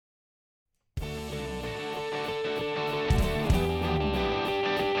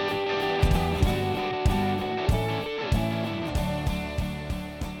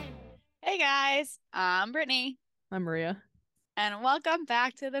guys, I'm Brittany, I'm Maria. and welcome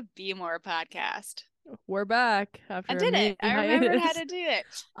back to the Be More podcast. We're back I after a did it. mini I remembered how hiatus. to do it.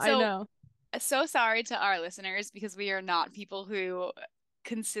 I So, know. so sorry to our listeners because we are not people who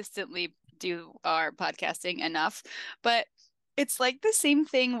consistently do our podcasting enough. But it's like the same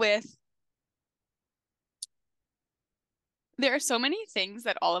thing with there are so many things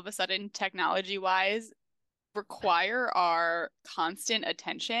that all of a sudden, technology-wise, require our constant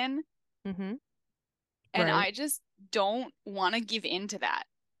attention. Mm-hmm. And Right. I just don't want to give in to that.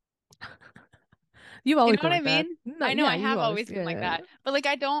 You've You always know been what I like that. mean? No, I know yeah, I you've have always, always been yeah, like yeah. that. But like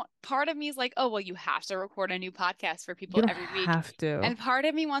I don't, part of me is like, oh, well, you have to record a new podcast for You people don't every week. have to. And part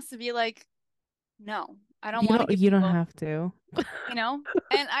of me wants to be like, no, I don't You want to don't. give You don't people, have to. you know?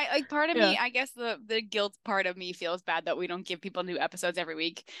 And I like part of Yeah. me, I guess the guilt part of me feels bad that we don't give people new episodes every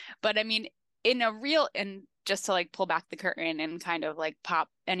week. But I mean, in a real and just to like pull back the curtain and kind of like pop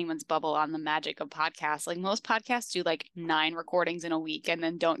anyone's bubble on the magic of podcasts, like most podcasts do like 9 recordings in a week and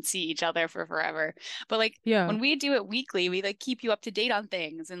then don't see each other for forever. But like Yeah. when we do it weekly, we like keep you up to date on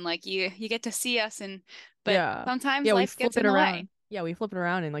things and like you get to see us and but Yeah. sometimes Yeah. We life flip gets it in the way. around. Yeah, we flip it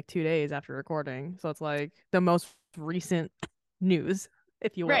around in like 2 days after recording. So it's like the most recent news,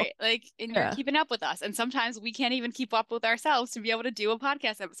 if you will. Right. Like, and you're Yeah. keeping up with us. And sometimes we can't even keep up with ourselves to be able to do a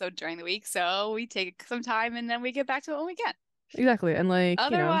podcast episode during the week. So we take some time and then we get back to it when we can. Exactly. And like,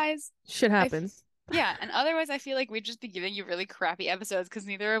 Otherwise, shit I happens. yeah, and otherwise I feel like we'd just be giving you really crappy episodes because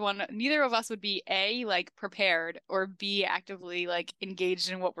neither of us would be A, like prepared or B, actively like engaged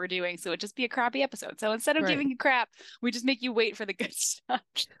in what we're doing. So it'd just be a crappy episode. So instead of Right. giving you crap, we just make you wait for the good stuff.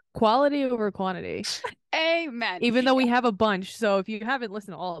 Quality over quantity. Amen. Even though we have a bunch. So if you haven't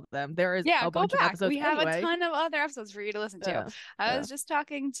listened to all of them, there is Yeah, a go bunch of back. episodes We have a anyway. ton of other episodes for you to listen to. Yeah. I Yeah. was just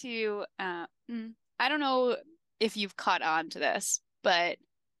talking to I don't know if you've caught on to this, but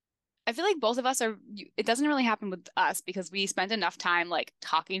I feel like both of us it doesn't really happen with us because we spend enough time like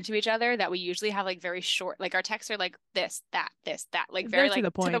talking to each other that we usually have like very short, like our texts are like this, that, like very Very to like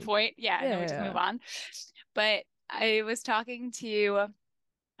the to the point. point. Yeah, and Yeah, then we just yeah, move on. But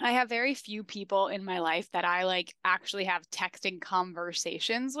I have very few people in my life that I like actually have texting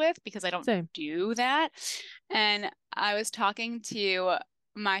conversations with because I don't same. do that. And I was talking to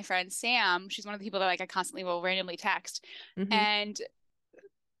my friend Sam. She's one of the people that like I constantly will randomly text. Hmm. And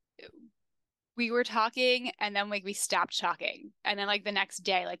we were talking and then like we stopped talking. And then like the next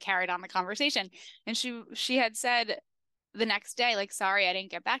day, like carried on the conversation. And she had said the next day, like, sorry, I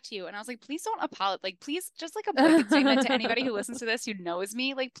didn't get back to you. And I was like, please don't apologize. Like, please, just like a blanket statement to anybody who listens to this who knows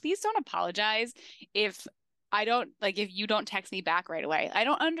me, like, please don't apologize if if you don't text me back right away. I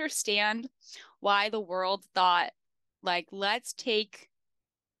don't understand why the world thought, like, let's take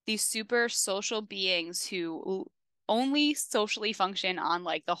these super social beings who only socially function on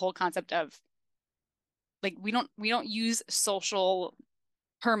like the whole concept of like we don't use social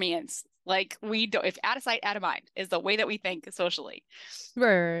permeance. Like we don't, if out of sight, out of mind is the way that we think socially.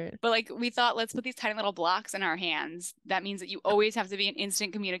 Right. But like we thought, let's put these tiny little blocks in our hands. That means that you always have to be in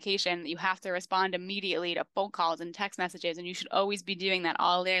instant communication, that you have to respond immediately to phone calls and text messages, and you should always be doing that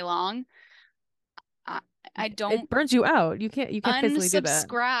all day long. I, I It don't burns you out. You can't physically do that.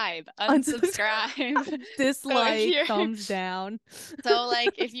 unsubscribe, Unsubscribe. unsubscribe. So if Dislike, you're thumbs down. so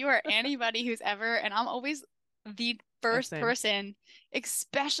like if you are anybody who's ever, and I'm always the Yeah, first same. person,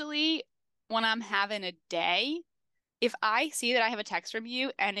 especially when I'm having a day. If I see that I have a text from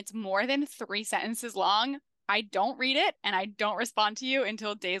you and it's more than 3 sentences long, I don't read it and I don't respond to you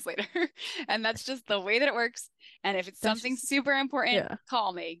until days later. And that's just the way that it works. And if it's That's something just super important, yeah.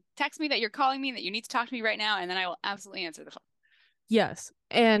 call me. Text me that you're calling me, that you need to talk to me right now, and then I will absolutely answer the phone. Yes.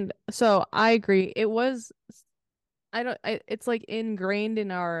 And so I agree. It was it's like ingrained in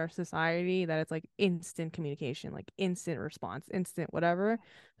our society that it's like instant communication, like instant response, instant whatever.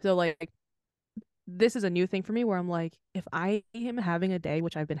 So like this is a new thing for me where I'm like, if I am having a day,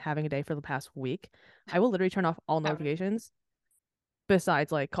 which I've been having a day for the past week, I will literally turn off all Happening. notifications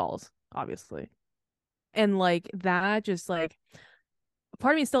besides like calls, obviously. And like that just like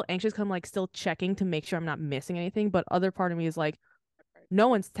part of me is still anxious because I'm like still checking to make sure I'm not missing anything, but other part of me is like, no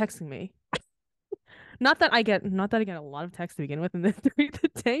one's texting me. Not that I get a lot of texts to begin with in the during the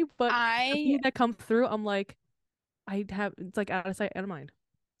day, but the I few that come through, I'm like, I have it's like out of sight, out of mind.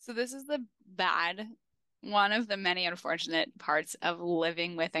 So this is the bad, one of the many unfortunate parts of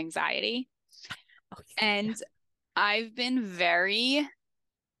living with anxiety. Oh yeah. And I've been very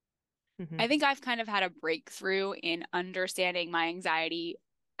Hmm. I think I've kind of had a breakthrough in understanding my anxiety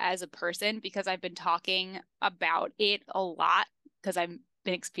as a person because I've been talking about it a lot because I've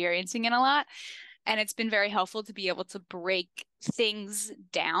been experiencing it a lot. And it's been very helpful to be able to break things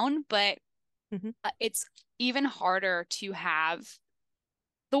down. But Mhm. It's even harder to have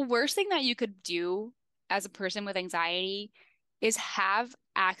the worst thing that you could do as a person with anxiety is have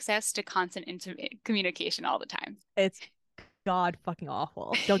access to constant communication all the time. It's god fucking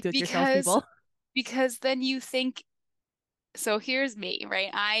awful. Don't do it to yourselves, Because people. then you think, so here's me, right?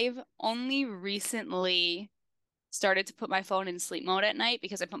 I've only recently started to put my phone in sleep mode at night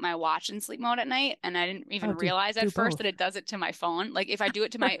because I put my watch in sleep mode at night and I didn't even Oh, realize at do first that both. it does it to my phone. Like if I do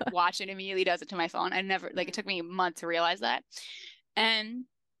it to my watch, it immediately does it to my phone. I never like it took me a month to realize that. And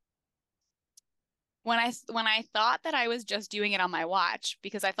when I thought that I was just doing it on my watch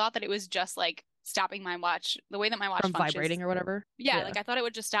because I thought that it was just like stopping my watch, the way that my watch From functions is, vibrating or whatever. yeah, Yeah. like I thought it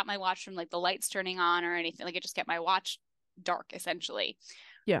would just stop my watch from like the lights turning on or anything. Like it just kept my watch dark essentially.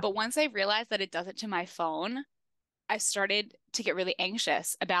 Yeah. But once I realized that it does it to my phone, I started to get really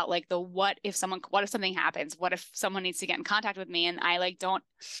anxious about like the what if something happens? What if someone needs to get in contact with me and I like don't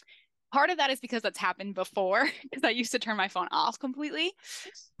part of that is because that's happened before because I used to turn my phone off completely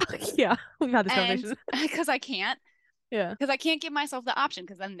Yeah. We've had this and conversation. because Yeah. I can't give myself the option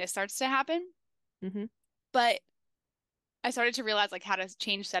because then this starts to happen. Hmm. But I started to realize like how to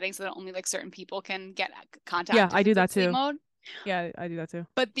change settings so that only like certain people can get Yeah, contact if I do it's in that sleep too. mode. Yeah, I do that too.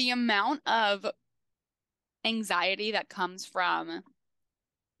 But the amount of anxiety that comes from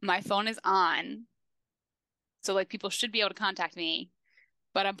my phone is on, so like people should be able to contact me,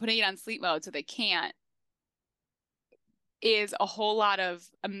 but I'm putting it on sleep mode so they can't, is a whole lot of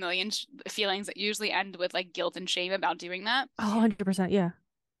a million feelings that usually end with like guilt and shame about doing that. Oh, 100%. Yeah.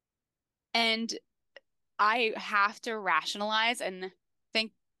 And I have to rationalize, and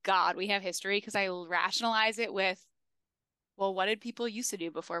thank God we have history because I rationalize it with, well, what did people used to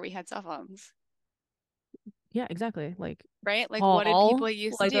do before we had cell phones? Yeah, exactly. Like Right? Like, what did call people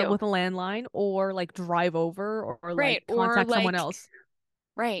used to like do? with a landline or like drive over or like Right. Or contact someone like, else.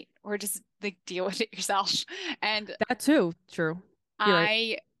 right. Or just like deal with it yourself. And That too. True. You're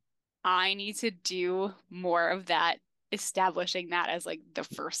right. I I need to do more of that, establishing that as like the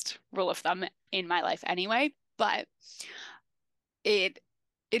first rule of thumb in my life anyway. But it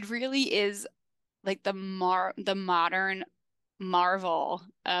it really is like the modern marvel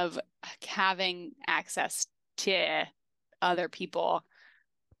of having access to other people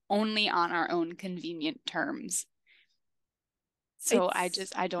only on our own convenient terms. So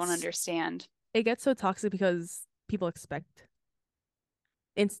It's I don't understand. it gets so toxic because people expect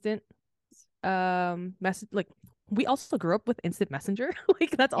instant message like we also grew up with instant messenger.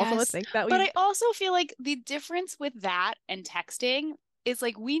 Like that's also a Yes. thing that But we've I also feel like the difference with that and texting is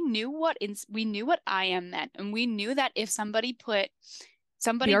like we knew what IM meant and we knew that if somebody put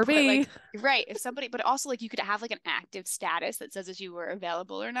BRB. like right, if somebody but also like you could have like an active status that says if you were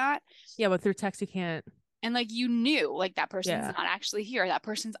available or not. Yeah, but through text you can't. And like you knew like that person's Yeah. not actually here, that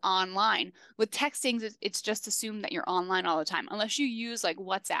person's online. With texting, it's just assumed that you're online all the time, unless you use like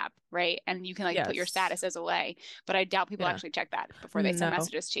WhatsApp, right? And you can like put your Yes. statuses away. But I doubt people Yeah. actually check that before they send No.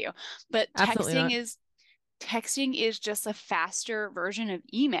 messages to you. But Absolutely not. texting is just a faster version of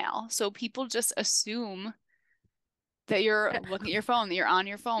email. So people just assume that you're Yeah. looking at your phone, that you're on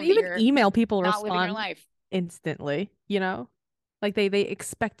your phone, that Even you're email people not living your respond life. instantly, you know? Like they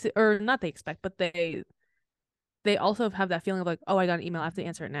expect it, or not they expect, but they also have that feeling of like, oh, I got an email, I have to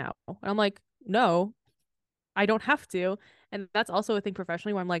answer it now. And I'm like, no, I don't have to. And that's also a thing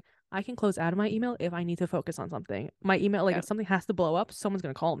professionally where I'm like, I can close out of my email if I need to focus on something. My email, like Yeah. if something has to blow up, someone's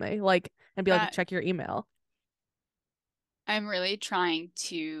gonna call me, like, and be like, That check your email. I'm really trying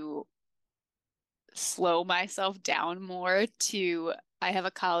to slow myself down more to I have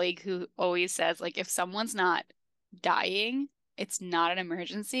a colleague who always says like if someone's not dying, it's not an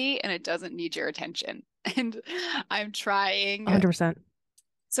emergency and it doesn't need your attention. And I'm trying. 100%.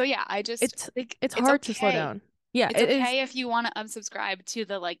 So yeah, I just It's think it's it's hard to slow okay. down. Yeah, It's it is. okay if you want to unsubscribe to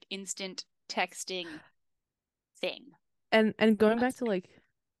the like instant texting thing. And going back That's to fine. like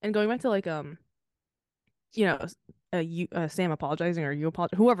and going back to like you know, you Sam apologizing or you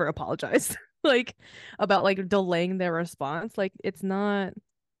apologize, whoever apologized, like about like delaying their response. Like it's not,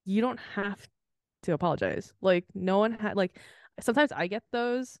 you don't have to apologize. Like no one had like sometimes I get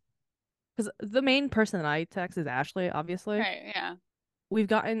those because the main person that I text is Ashley, obviously. Right, yeah. We've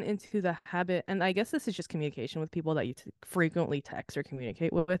gotten into the habit, and I guess this is just communication with people that you frequently text or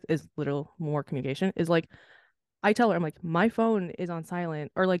communicate with, is little more communication, is like I tell her, I'm like, my phone is on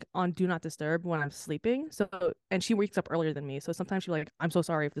silent or like on do not disturb when I'm sleeping. So, and she wakes up earlier than me. So sometimes she's like, I'm so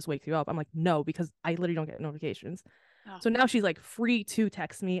sorry if this wakes you up. I'm like, no, because I literally don't get notifications. Oh. So now she's like free to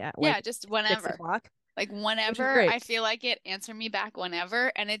text me at Yeah, like just 6 whenever. o'clock, Like which is whenever great. I feel like it, answer me back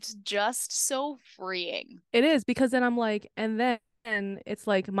whenever, and it's just so freeing. It is because then I'm like, and then it's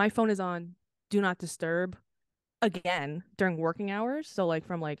like my phone is on do not disturb again during working hours. So like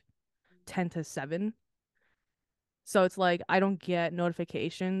from like 10 to 7. So it's like I don't get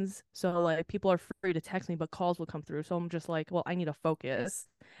notifications. So like people are free to text me, but calls will come through. So I'm just like, well, I need to focus.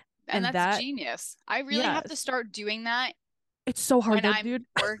 And And that's that, genius. I really have to yes, start doing that it's so hard when though, I'm dude.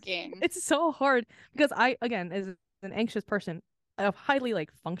 working. It's so hard because I, again, as an anxious person, a highly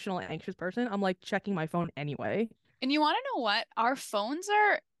like functional anxious person, I'm like checking my phone anyway. And you want to know what? Our phones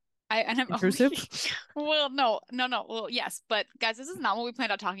are, and I'm only, Intrusive? well, no. Well, yes, but guys, this is not what we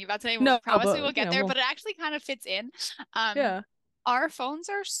planned on talking about today. We No, promise we will but get there, well, but it actually kind of fits in. Um, yeah. our phones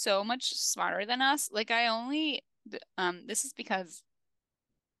are so much smarter than us. Like I only, this is because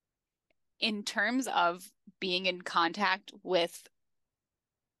in terms of being in contact with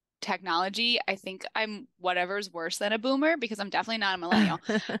technology, I think I'm whatever's worse than a boomer because I'm definitely not a millennial.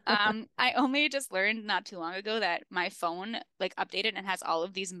 I only just learned not too long ago that my phone like updated and has all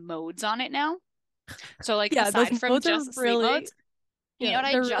of these modes on it now. So like Yeah, those aside from modes are just sleep really, modes, you know yeah, what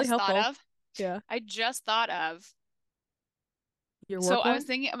I they're really just thought helpful. of? Yeah. I just thought of Your so work I was one?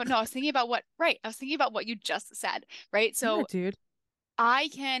 thinking but no, I was thinking about what right. I was thinking about what you just said, right? Yeah, So dude. I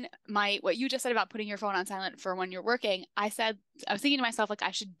can my what you just said about putting your phone on silent for when you're working, I was thinking to myself like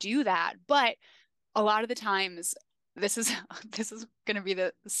I should do that, but a lot of the times this is this is going to be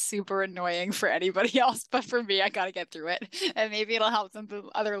the super annoying for anybody else, but for me I got to get through it, and maybe it'll help some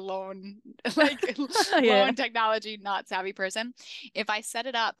other lone like Yeah. lone technology not savvy person. If I set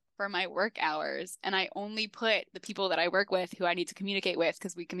it up for my work hours and I only put the people that I work with who I need to communicate with,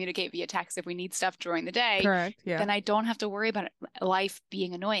 because we communicate via text if we need stuff during the day, Correct. Yeah. then I don't have to worry about life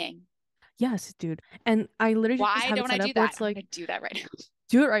being annoying. Yes, dude. And I literally just Why have it don't I set up do where that? it's I'm like, gonna do that right now.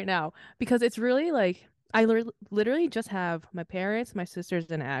 do it right now because it's really like I literally just have my parents, my sisters,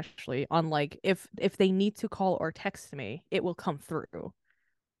 and Ashley on like if they need to call or text me, it will come through.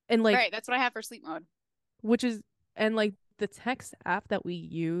 And like Right, that's what I have for sleep mode. which is and like the text app that we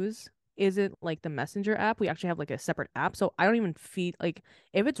use isn't like the messenger app. We actually have like a separate app. So I don't even feed like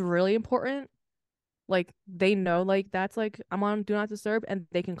if it's really important, like they know like that's like I'm on do not disturb and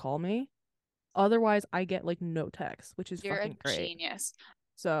they can call me. Otherwise I get like no text, which is You're a fucking great. genius.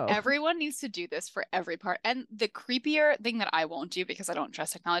 So Everyone needs to do this for every part. And the creepier thing that I won't do because I don't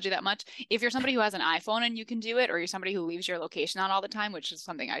trust technology that much, if you're somebody who has an iPhone and you can do it, or you're somebody who leaves your location on all the time, which is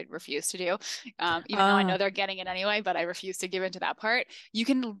something I refuse to do, even though I know uh they're getting it anyway, but I refuse to give into that part. You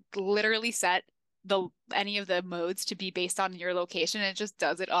can literally set the any of the modes to be based on your location. And it just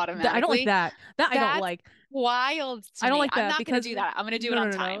does it I don't like automatically. that. That I don't That's like. wild to I don't me. like I'm that not going to because do that. I'm going to do it no, no, on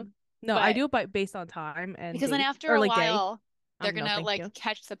no, no. time. No, I But do it by based on time and because then date after or a like day. while, they're No, gonna thank like you.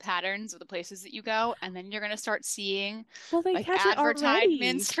 catch the patterns of the places that you go, and then you're gonna start seeing Well, they like catch it advertisements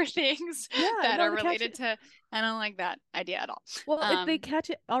already. for things Yeah, that no, are they catch related it. to. I don't like that idea at all. Well, if they Um, catch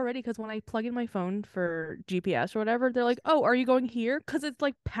it already, because when I plug in my phone for GPS or whatever, they're like, "Oh, are you going here?" Because it's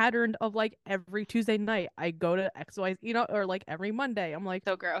like patterned of like every Tuesday night I go to XY, or like every Monday. I'm like,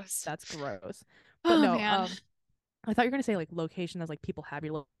 so gross. that's gross. But Oh no, man. I thought you were gonna say like location as like people have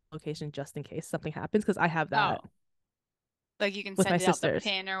your location just in case something happens because I have that Oh, like you can with my send it out the sisters.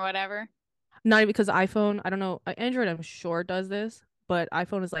 pin or whatever. Not because iPhone, I don't know, Android I'm sure does this, but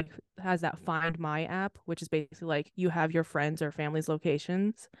iPhone is like has that Find My app, which is basically like you have your friends or family's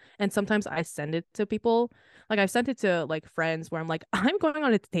locations. And sometimes I send it to people. Like I've sent it to like friends where I'm like, I'm going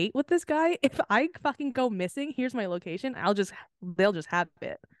on a date with this guy. If I fucking go missing, here's my location. They'll just have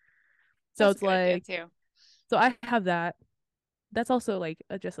it. So That's a it's good idea like, too. so I have that. That's also like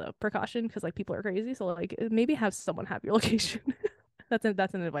just a precaution because like people are crazy. So like maybe have someone have your location. That's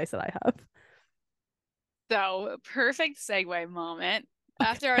an advice that I have. So perfect segue moment.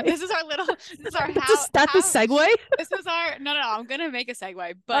 After Okay. this is our little this is our That's a how segue. this is our no, I'm gonna make a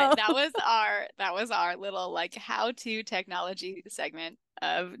segue, but Oh, that was our little like how to technology segment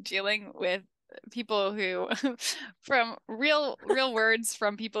of dealing with people who from real words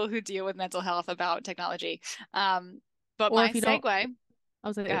from people who deal with mental health about technology. But or my if you don't, segue, I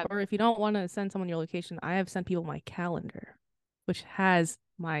was go like, ahead. or if you don't want to send someone your location, I have sent people my calendar, which has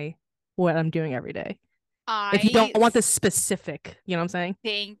my what I'm doing every day. If you don't I want the specific, you know what I'm saying?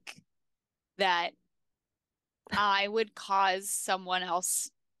 think that I would cause someone else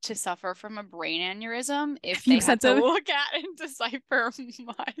to suffer from a brain aneurysm if If you they had sent to them, look at and decipher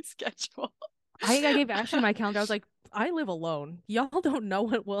my schedule. I gave Ashley my calendar. I was like, I live alone. Y'all don't know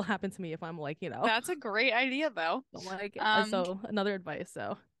what will happen to me if I'm like, That's a great idea, though. I'm like, Um, so another advice.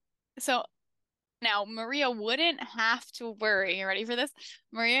 So so now Maria wouldn't have to worry. You ready for this?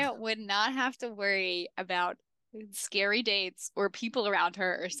 Maria would not have to worry about scary dates or people around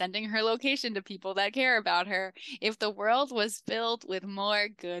her or sending her location to people that care about her if the world was filled with more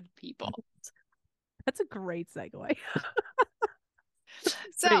good people. That's a great segue.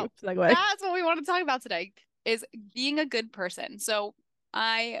 So Great segue. that's what we want to talk about today is being a good person. So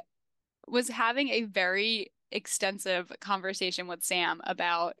I was having a very extensive conversation with Sam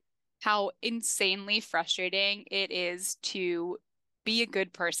about how insanely frustrating it is to be a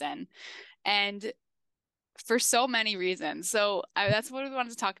good person. And for so many reasons. So that's what we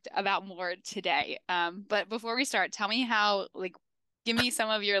wanted to talk about more today. But before we start, tell me how, like, give me some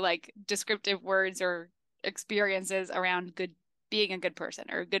of your like descriptive words or experiences around being a good person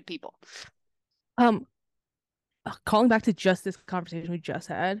or good people. Um, Calling back to just this conversation we just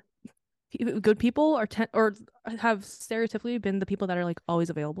had, good people are or have stereotypically been the people that are like always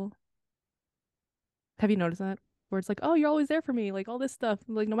available. Have you noticed that? Where it's like, oh, you're always there for me, like all this stuff,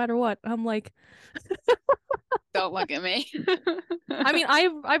 like no matter what. I'm like, Don't look at me. I mean,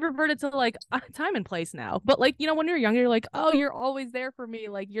 I've reverted to like time and place now. But like, when you're younger, you're like, oh, you're always there for me.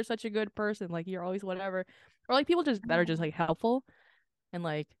 Like you're such a good person. Like you're always whatever. Or like people just that are just like helpful and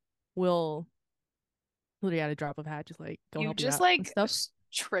like will literally at a drop of hat just like go You help you just out and like stuff.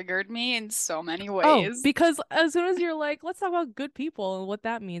 triggered me in so many Oh, ways. because as soon as you're like, let's talk about good people and what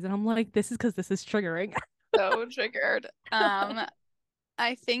that means, and I'm like, this is because this is triggering. So triggered.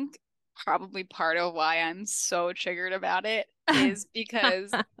 I think probably part of why I'm so triggered about it is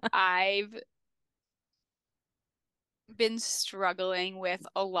because I've been struggling with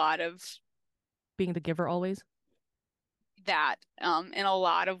a lot of Being the giver always. that in a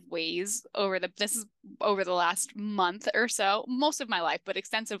lot of ways this is over the last month or so, most of my life, but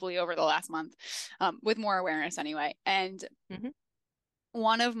extensively over the last month, with more awareness anyway. And Mm-hmm.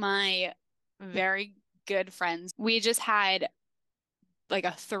 one of my very good friends, we just had like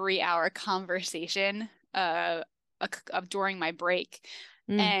a 3-hour conversation during my break.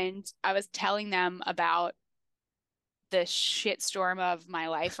 Mm. And I was telling them about the shitstorm of my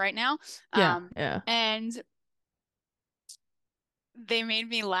life right now. Yeah, yeah. And they made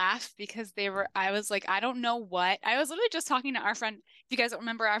me laugh because I was like, I don't know what. I was literally just talking to our friend. If you guys don't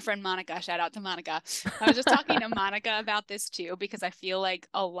remember our friend Monica, shout out to Monica. I was just talking to Monica about this too, because I feel like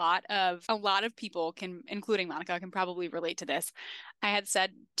a lot of people can, including Monica, can probably relate to this. I had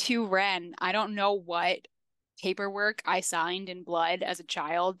said to Ren, I don't know what paperwork I signed in blood as a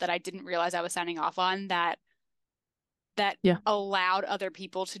child that I didn't realize I was signing off on that Yeah. allowed other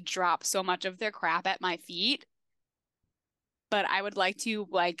people to drop so much of their crap at my feet, but I would like to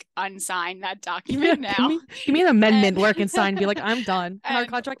like unsign that Yeah, document now. give me an amendment And where I can sign, be like, I'm done. Our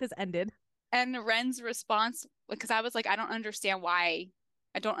and contract has ended. and Ren's response, because I was like, I don't understand why.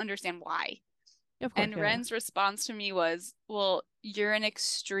 I don't understand why. Yeah, of course, And yeah, yeah. Ren's response to me was, well, you're an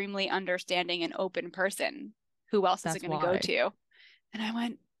extremely understanding and open person. Who else is it That's going to go why. to? And I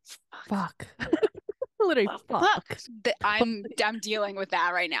went, fuck. Fuck. Literally, Fuck. fuck. Fuck. I'm dealing with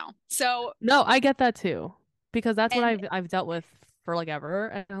that right now. So, No, I get that too. Because that's what and I've dealt with for like ever.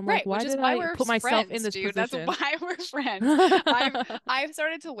 And I'm like, right, which why is did why I we're put myself in friends, this dude. That's position? why we're friends. I've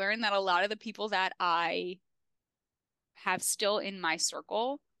started to learn that a lot of the people that I have still in my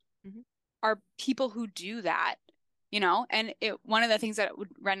circle Mhm. are people who do that, And one of the things that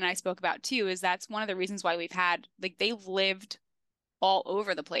Ren and I spoke about too is that's one of the reasons why we've had like they've lived all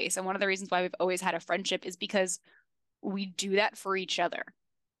over the place, and one of the reasons why we've always had a friendship is because we do that for each other,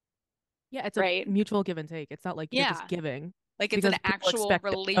 Yeah, it's a right? mutual give and take. It's not like you're just Yeah, giving like it's an because people actual expect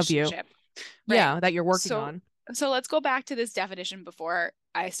it of you. relationship, right? Yeah, that you're working So, on. so let's go back to this definition before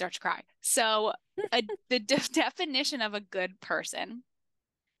I start to cry. So, the definition of a good person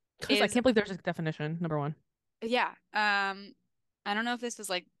Because I is, can't believe there's a definition, number one. yeah, I don't know if this is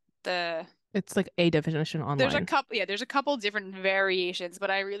like the It's like a definition online. there's a couple different variations, but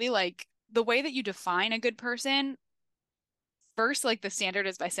I really like the way that you define a good person. First, like the standard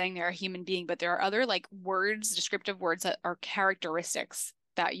is by saying they're a human being, but there are other like words, descriptive words that are characteristics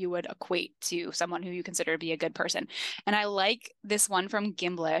that you would equate to someone who you consider to be a good person. And I like this one from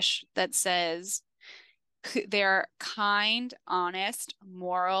Gimlish that says they're kind, honest,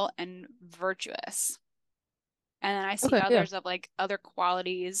 moral, and virtuous. And then I see Okay, yeah. others of like other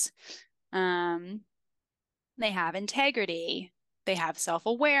qualities. Um, they have integrity. They have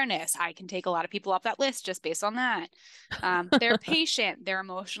self-awareness. I can take a lot of people off that list just based on that. They're patient. They're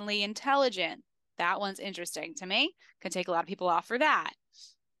emotionally intelligent. That one's interesting to me. Could take a lot of people off for that.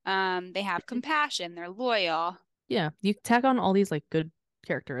 They have compassion. They're loyal. Yeah, you tack on all these like good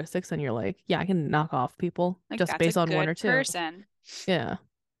characteristics and you're like, yeah, I can knock off people Like just that's a based on one or good two. person. Yeah.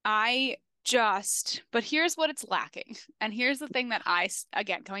 But here's what it's lacking. And here's the thing that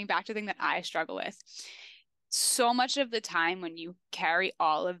again, coming back to the thing that I struggle with. So much of the time when you carry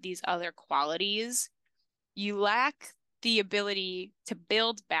all of these other qualities, you lack the ability to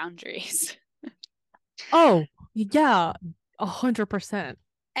build boundaries. Oh, yeah, 100%.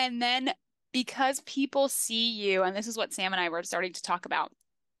 And then because people see you, and this is what Sam and I were starting to talk about,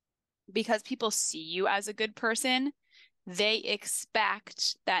 because people see you as a good person, they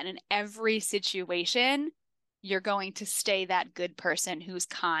expect that in every situation, you're going to stay that good person who's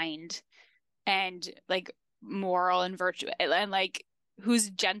kind and like moral and virtuous and like who's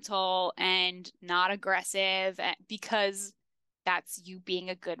gentle and not aggressive because that's you being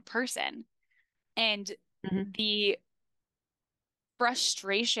a good person. And Hmm. the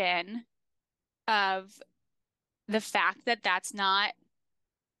frustration of the fact that that's not,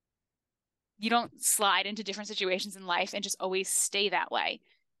 you don't slide into different situations in life and just always stay that way,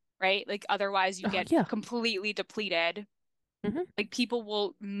 right? Like otherwise you Oh, get yeah. completely depleted. Hmm. Like people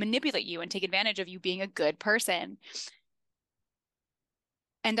will manipulate you and take advantage of you being a good person.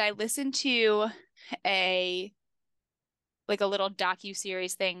 And I listened to a like a little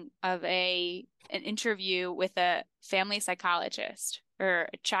docu-series thing of an interview with a family psychologist or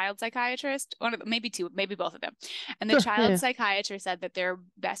a child psychiatrist, one of them, maybe two, maybe both of them. And the Sure. child Yeah. psychiatrist said that their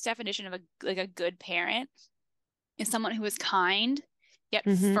best definition of a good parent is someone who is kind yet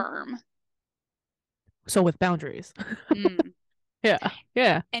Hmm. firm. So with boundaries. Mm. Yeah.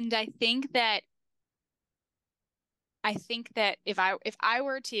 Yeah. And I think that if I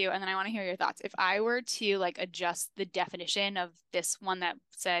were to, and then I want to hear your thoughts, if I were to like adjust the definition of this one that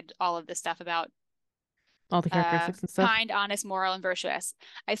said all of this stuff about All the characteristics and stuff. kind, honest, moral, and virtuous,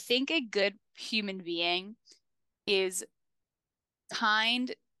 I think a good human being is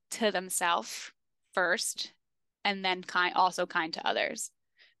kind to themselves first, and then also kind to others.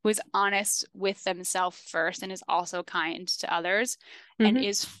 Who is honest with themselves first and is also kind to others, and Hmm.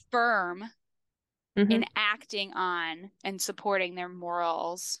 is firm Hmm. in acting on and supporting their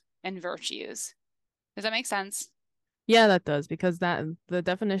morals and virtues. Does that make sense? Yeah, that does, because that the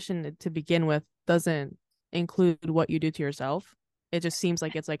definition to begin with doesn't include what you do to yourself. It just seems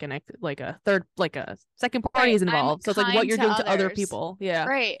like it's like like a third, like a second party Right. is I'm involved. So it's like what kind you're to doing to other others. people. Yeah.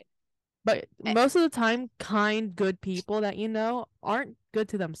 Right. But Eh, most of the time, kind, good people that you know aren't good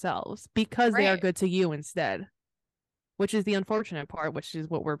to themselves because they are right. good to you instead, which is the unfortunate part, which is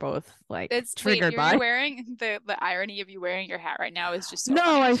what we're both like It's wait, triggered you're by. wearing the irony of you wearing your hat right now is just so No,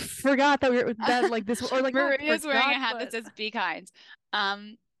 funny. I forgot that we were that like this, or like not Maria's wearing forgot, a hat that but says be kind.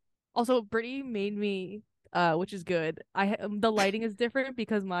 Um, also Brittany made me which is good. The lighting is different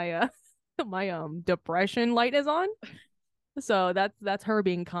because my my depression light is on. So that's her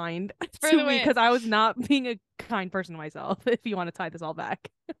being kind for to the me way because I was not being a kind person myself, if you want to tie this all back.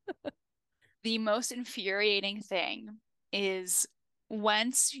 the most infuriating thing is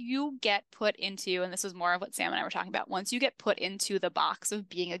once you get put into, and this was more of what Sam and I were talking about, once you get put into the box of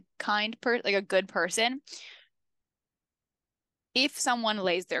being a like a good person, if someone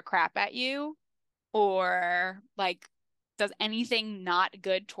lays their crap at you or like does anything not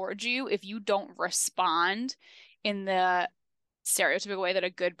good towards you, if you don't respond in the stereotypical way that a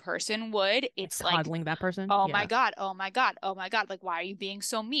good person would, Like it's like, coddling that person. oh my Yeah. God, oh my God, oh my God, like, why are you being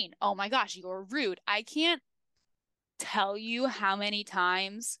so mean? Oh my gosh, you're rude. I can't tell you how many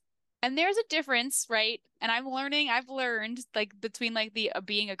times, and there's a difference, right? And I've learned like between like the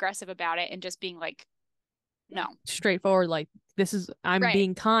being aggressive about it and just being like, no, Straightforward, like this is I'm right,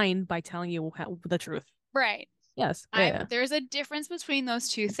 being kind by telling you the truth. right. Yes. Yeah. There's a difference between those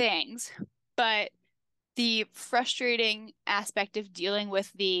two things, but the frustrating aspect of dealing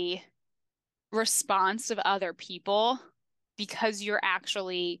with the response of other people because you're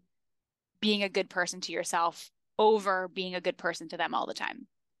actually being a good person to yourself over being a good person to them all the time.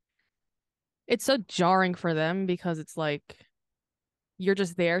 It's so jarring for them because it's like you're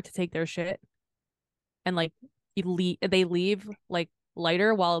just there to take their shit, and like they leave like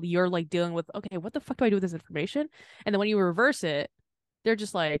lighter while you're like dealing with, okay, what the fuck do I do with this information? And then when you reverse it, they're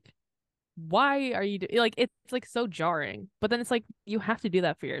just like, why are you like it's like so jarring. But then it's like you have to do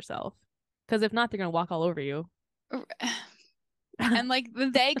that for yourself because if not, they're gonna walk all over you. And like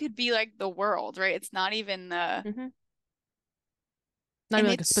they could be like the world, right? It's not even the, Hmm. Not and even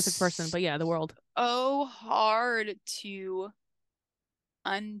like a specific person, it's but yeah, the world. so hard to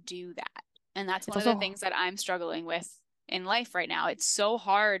undo that. And that's It's one of the also things that I'm struggling with in life right now. It's so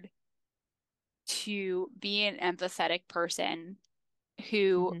hard to be an empathetic person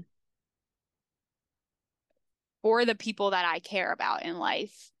who, mhm. or the people that I care about in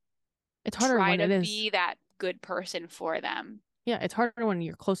life, It's harder try when to it is. be that good person for them. Yeah, it's harder when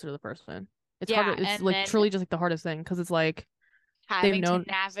you're closer to the person. It's harder. Yeah. It's And like then truly just like the hardest thing because it's like they've having to known.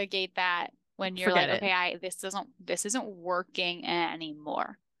 navigate that when you're like, Forget it. okay, this isn't working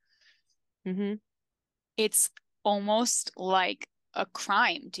anymore. Hmm. It's almost like a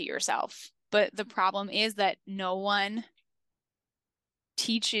crime to yourself. But the problem is that no one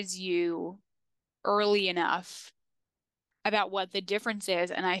teaches you early enough about what the difference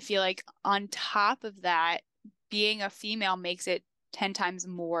is. And I feel like on top of that, being a female makes it 10 times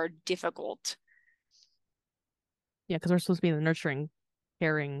more difficult. Yeah, because we're supposed to be the nurturing,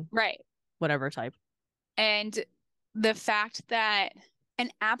 caring, Right. whatever type. And the fact that an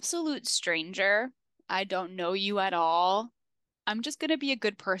absolute stranger, I don't know you at all, I'm just going to be a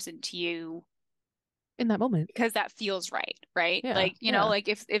good person to you In that moment. because that feels right, right? Yeah. Like, you know, like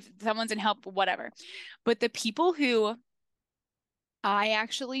if someone's in help, whatever. But the people who I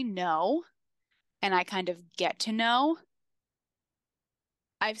actually know and I kind of get to know,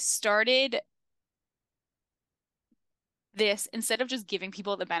 I've started this instead of just giving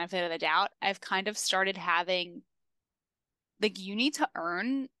people the benefit of the doubt, I've kind of started having like you need to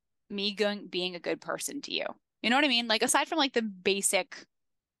earn me going being a good person to you. You know what I mean? Like aside from like the basic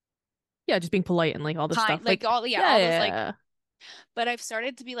Yeah, just being polite and like all this kind, stuff. like all Yeah, all those like, yeah. but I've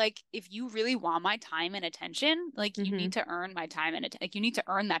started to be like, if you really want my time and attention, like you Mm-hmm. need to earn my time and like you need to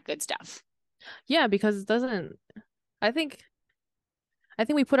earn that good stuff. Yeah, because it doesn't I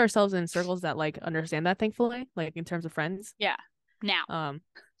think we put ourselves in circles that like understand that, thankfully, like in terms of friends. Yeah. Now, Um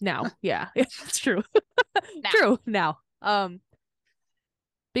Now, yeah. It's true. now. True now.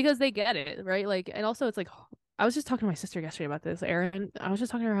 Because they get it, right? Like, and also it's like I was just talking to my sister yesterday about this, Erin. I was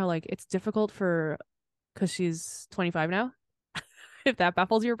just talking to her how like it's difficult for because she's 25 now, if that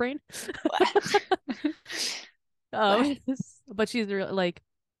baffles your brain. What? But she's like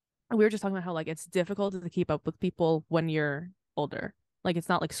we were just talking about how like it's difficult to keep up with people when you're older. Like it's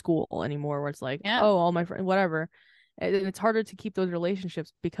not like school anymore where it's like, Yeah. oh, all my friends, whatever. And it's harder to keep those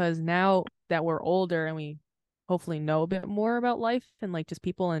relationships because now that we're older and we hopefully know a bit more about life and like just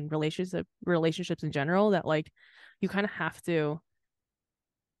people and relationships in general, that like you kind of have to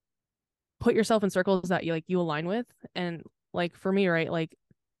put yourself in circles that you align with. And like for me, right, like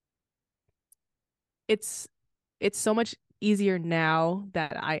it's so much easier now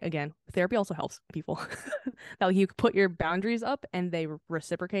that I again therapy also helps people that like, you put your boundaries up and they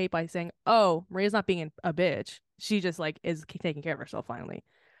reciprocate by saying, oh, Maria's not being a bitch, she just like is taking care of herself finally.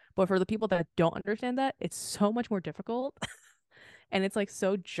 But for the people that don't understand that, it's so much more difficult. And it's like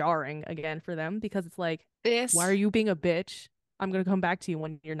so jarring again for them because it's like, why This are you being a bitch? I'm gonna come back to you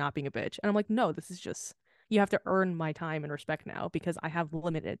when you're not being a bitch. And I'm like, no, this is just you have to earn my time and respect now because I have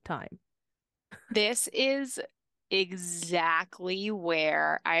limited time. this is exactly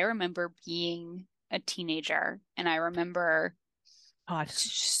where I remember being a teenager and I remember God, how do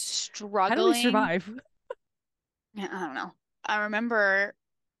we struggling. survive? I don't know. I remember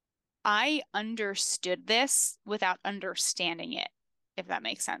I understood this without understanding it, if that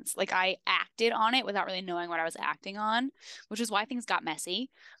makes sense. Like I acted on it without really knowing what I was acting on, which is why things got messy.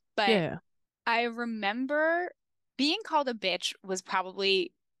 But Yeah. I remember being called a bitch was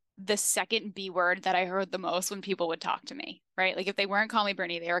probably the second B word that I heard the most when people would talk to me, right? Like if they weren't calling me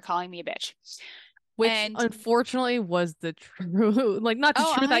Brittany, they were calling me a bitch. Which And unfortunately was the truth, like not the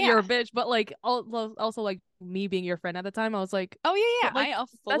oh, truth that you're yeah. a bitch, but like also like me being your friend at the time, I was like, Oh, yeah, yeah. but I like am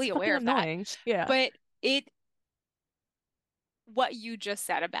that's fully fucking aware of that. annoying. Yeah. But it, what you just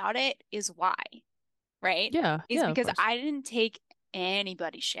said about it is why, right? Yeah. Is Yeah, of because course. I didn't take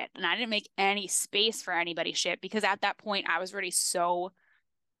anybody's shit and I didn't make any space for anybody's shit because at that point I was already so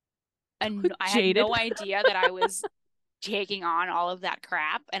I had Jaded. no idea that I was taking on all of that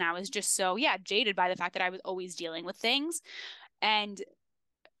crap and I was just so yeah, jaded by the fact that I was always dealing with things and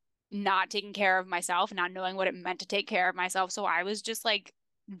not taking care of myself, not knowing what it meant to take care of myself. So I was just like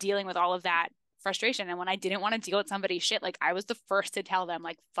dealing with all of that frustration. And when I didn't want to deal with somebody's shit, like I was the first to tell them,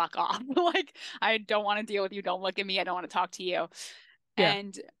 like, fuck off. Like, I don't want to deal with you. Don't look at me. I don't want to talk to you. Yeah.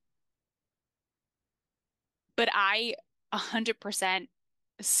 And, but I 100%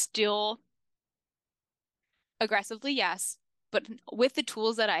 still aggressively, yes. But with the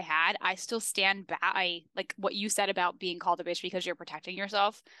tools that I had, I still stand by like what you said about being called a bitch because you're protecting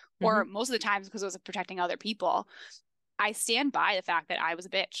yourself, Mm-hmm. or most of the times because it was protecting other people. I stand by the fact that I was a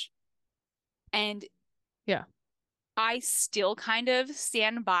bitch. And Yeah. I still kind of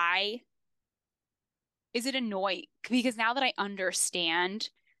stand by. Is it annoying? Because now that I understand,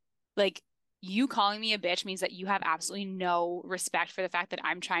 like, you calling me a bitch means that you have absolutely no respect for the fact that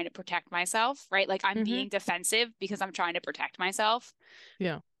I'm trying to protect myself, right? Like, I'm Mm-hmm. being defensive because I'm trying to protect myself.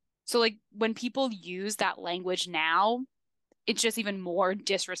 Yeah. So, like, when people use that language now, it's just even more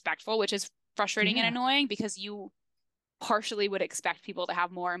disrespectful, which is frustrating and Yeah. annoying because you partially would expect people to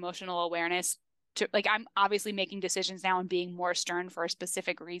have more emotional awareness to like I'm obviously making decisions now and being more stern for a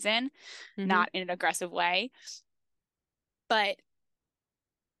specific reason, Mm-hmm. not in an aggressive way. But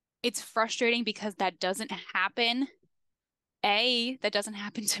it's frustrating because that doesn't happen. That doesn't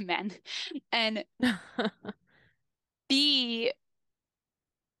happen to men. And B,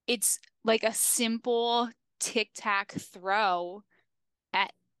 it's like a simple tic-tac throw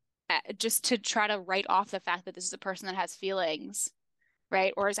at, just to try to write off the fact that this is a person that has feelings,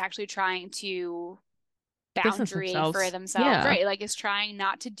 right? Or is actually trying to Distance boundary for themselves. themselves, Yeah. right? Like is trying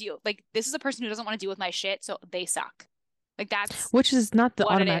not to deal, like this is a person who doesn't want to deal with my shit, so they suck. Like that's Which is not the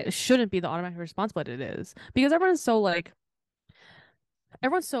what it automatic, it is. shouldn't be the automatic response, but it is. Because everyone's so like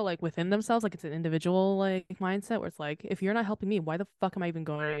within themselves, like it's an individual like mindset where it's like, if you're not helping me, why the fuck am I even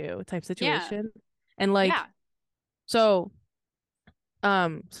going to you type Yeah. situation. And like, Yeah. so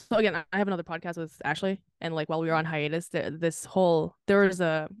so again, I have another podcast with Ashley, and like while we were on hiatus, there was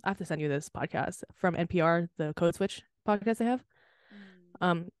I have to send you this podcast from NPR, the Code Switch podcast they have. Mm.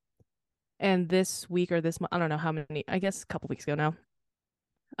 Um, and this week or this month, I don't know how many, I guess a couple weeks ago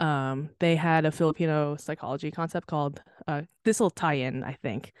now, they had a Filipino psychology concept called this will tie in, I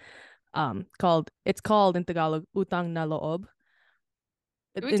think. It's called in Tagalog utang na loob.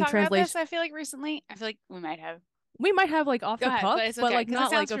 Did we In talk about this? translation, I feel like recently. I feel like we might have. we might have like off Go the ahead, but cuff, it's but okay like because it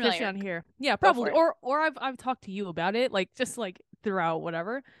not like sounds officially familiar. on here. Yeah, Go for probably. it. Or I've talked to you about it, like just like throughout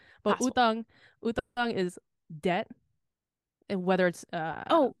whatever. But Possible. utang is debt, and whether it's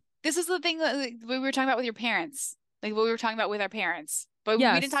Oh, this is the thing that like, we were talking about with your parents, like what we were talking about with our parents, but we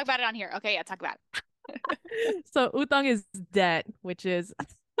didn't talk yes. about it on here. Okay, yeah, talk about it. So utang is debt, which is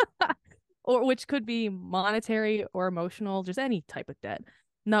or which could be monetary or emotional, just any type of debt.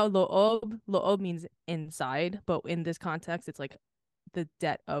 Now loob means inside, but in this context, it's like the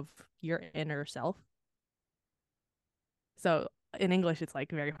debt of your inner self. So in English, it's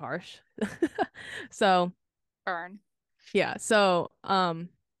like very harsh. So Burn. yeah, so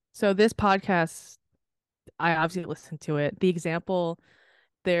this podcast, I obviously listened to it. The example,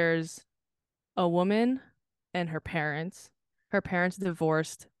 there's a woman and her parents. Her parents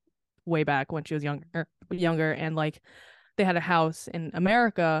divorced way back when she was younger, and like they had a house in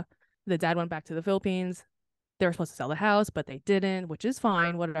America. The dad went back to the Philippines. They were supposed to sell the house, but they didn't, which is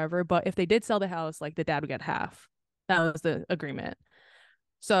fine, whatever. But if they did sell the house, like the dad would get half. That was the agreement.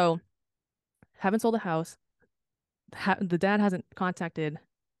 So, haven't sold the house. The dad hasn't contacted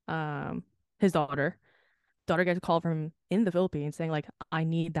um his daughter. Daughter gets a call from in the Philippines saying like, I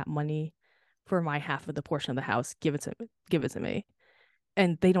need that money for my half of the portion of the house. Give it to me.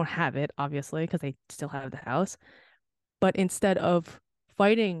 And they don't have it, obviously, because they still have the house. But instead of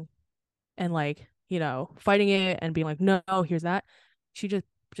fighting and like, fighting it and being like, no, here's that, she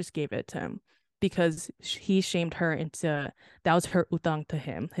just gave it to him because he shamed her into that was her utang to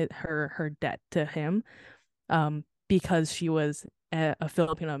him, her debt to him, because she was a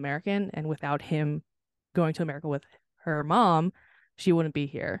Filipino American, and without him going to America with her mom, she wouldn't be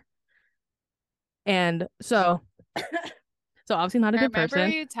here. And so obviously not a I good remember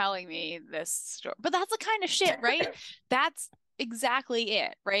person. you telling me this story, but that's the kind of shit, right? That's exactly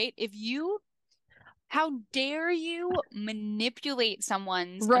it, right? How dare you manipulate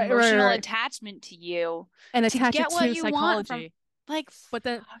someone's emotional Right. attachment to you And to attach it get what to you want from, psychology. like, But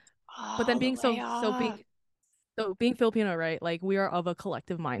then fuck but then all the being way off. being Filipino, right? Like we are of a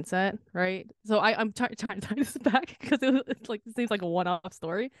collective mindset, right? So I'm trying to tie this back because it's like it seems like a one-off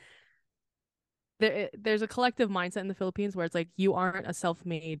story. There's a collective mindset in the Philippines where it's like you aren't a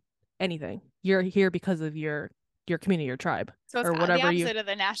self-made anything. You're here because of your community, your tribe, So it's or the whatever you. opposite of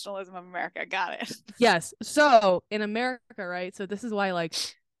the nationalism of America. Got it. Yes. So in America, right? So this is why like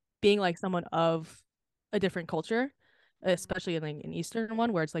being like someone of a different culture, especially in like an Eastern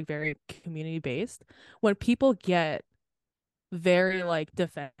one where it's like very community based, when people get very like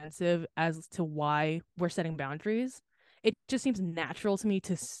defensive as to why we're setting boundaries, it just seems natural to me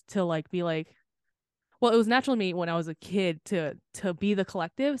to like be like, well, it was natural to me when I was a kid to be the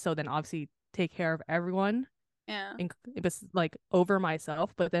collective, so then obviously take care of everyone Yeah. and it was like over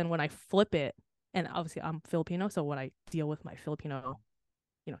myself. But then when I flip it, and obviously I'm Filipino, so when I deal with my Filipino,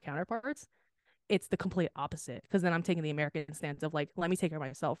 counterparts, it's the complete opposite because then I'm taking the American stance of like, let me take care of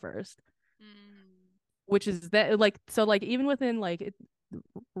myself first, Mm. which is that like so like even within like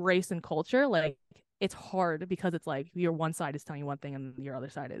race and culture, like it's hard because it's like your one side is telling you one thing and your other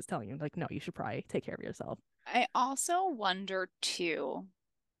side is telling you like, no, you should probably take care of yourself. I also wonder too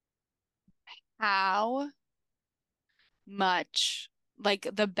how much like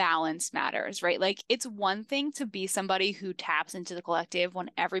the balance matters, right? Like it's one thing to be somebody who taps into the collective when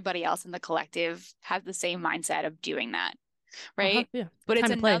everybody else in the collective has the same mindset of doing that, right? Yeah, But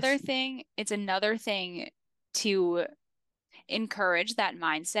time and place. it's another thing to encourage that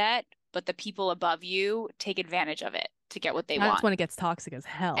mindset, but the people above you take advantage of it. to get what they That's want. when it gets toxic as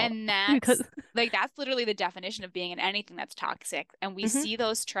hell. And Because that's like that's literally the definition of being in anything that's toxic. And we see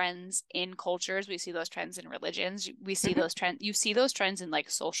those trends in cultures, we see those trends in religions, we see those trends, you see those trends in like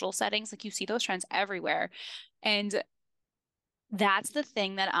social settings, like you see those trends everywhere. And that's the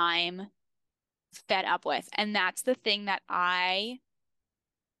thing that I'm fed up with. And that's the thing that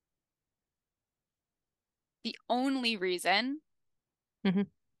the only reason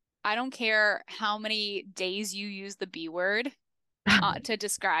I don't care how many days you use the B word to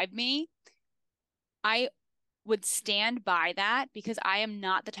describe me, I would stand by that because I am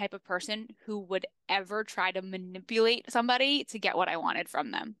not the type of person who would ever try to manipulate somebody to get what I wanted from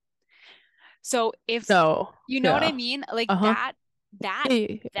them. So if you know what I mean, like that's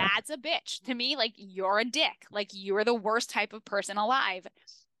a bitch to me. Like you're a dick. Like you're the worst type of person alive.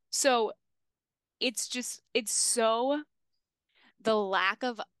 So it's so the lack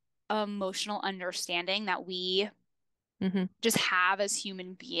of emotional understanding that we just have as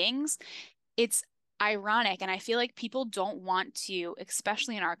human beings. It's ironic. And I feel like people don't want to,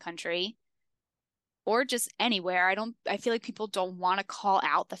 especially in our country or just anywhere. I feel like people don't want to call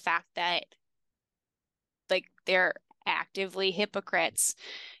out the fact that like they're actively hypocrites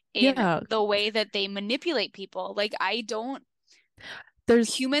in the way that they manipulate people. Like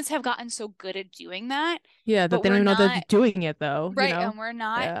humans have gotten so good at doing that. Yeah, that they don't even know they're doing it though. Right. You know? And we're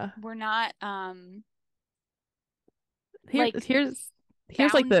not here's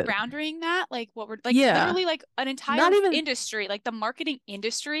like the bounding that, like what we're like literally like an entire industry, like the marketing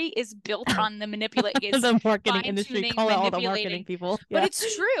industry is built on the manipulating the marketing industry, call out all the marketing people. But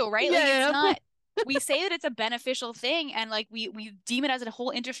it's true, right? Like it's not we say that it's a beneficial thing and like we deem it as a whole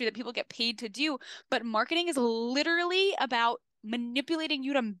industry that people get paid to do, but marketing is literally about manipulating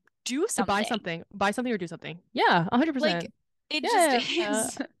you to do something. To buy something or do something. Yeah, 100%. Like it just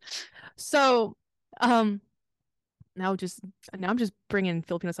is. So, now I'm just bringing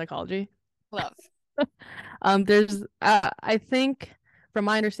Filipino psychology. Love. There's I think from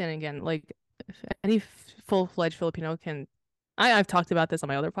my understanding, again, like any full-fledged Filipino can, I've talked about this on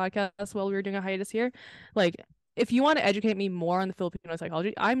my other podcast while we were doing a hiatus here. Like if you want to educate me more on the Filipino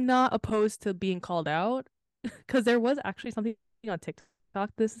psychology, I'm not opposed to being called out because there was actually something on TikTok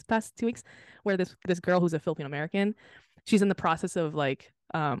this past 2 weeks where this girl who's a Filipino American, she's in the process of like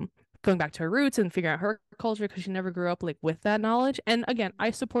going back to her roots and figuring out her culture because she never grew up like with that knowledge. And again, I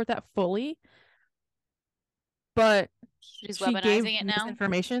support that fully. But she's weaponizing it now.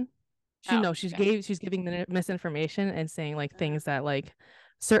 Misinformation. She's giving the misinformation and saying like things that like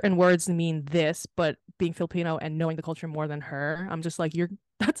certain words mean this, but being Filipino and knowing the culture more than her, I'm just like,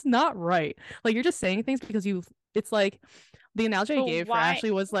 that's not right. Like you're just saying things because it's like the analogy I gave for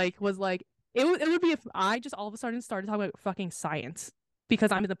Ashley was like it would be if I just all of a sudden started talking about fucking science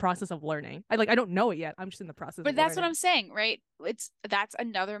because I'm in the process of learning. I don't know it yet. I'm just in the process. But that's what I'm saying, right? That's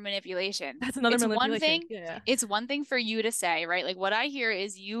another manipulation. That's another manipulation. It's one thing for you to say, right? Like what I hear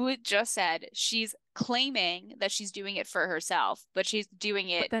is you just said she's claiming that she's doing it for herself, but she's doing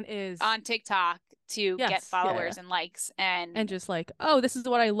it on TikTok to get followers and likes and just like, oh, this is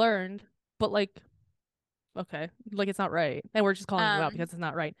what I learned, but like, okay, like it's not right, and we're just calling you out because it's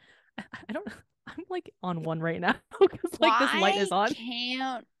not right. I'm like on one right now because like this light is on.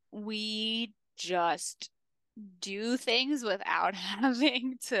 Can't we just do things without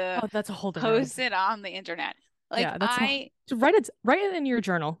having to that's a whole post it on the internet? Like write it in your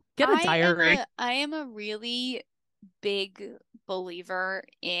journal. Get a diary. I am a really big believer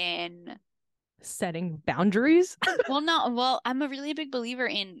in setting boundaries. I'm a really big believer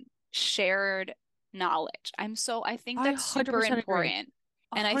in shared knowledge. I think that's super important.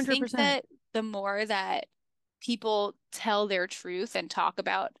 And 100%. I think that the more that people tell their truth and talk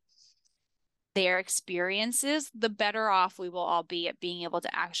about their experiences, the better off we will all be at being able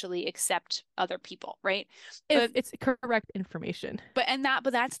to actually accept other people, right? If it's correct information. But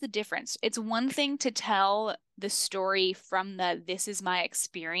that's the difference. It's one thing to tell the story from this is my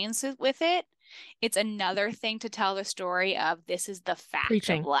experiences with it. It's another thing to tell the story of this is the fact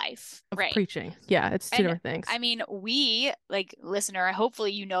of life, right? Preaching. Yeah, it's two different things. I mean, we, like, listener,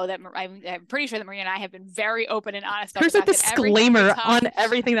 hopefully you know that I'm pretty sure that Maria and I have been very open and honest about There's a disclaimer on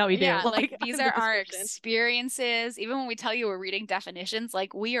everything that we do. Yeah, like these are our experiences. Even when we tell you we're reading definitions,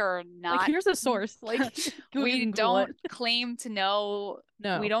 like we are not. Like, here's a source. Like, we don't claim to know.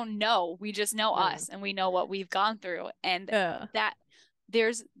 No. We don't know. We just know us and we know what we've gone through. And that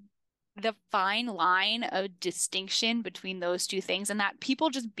there's the fine line of distinction between those two things, and that people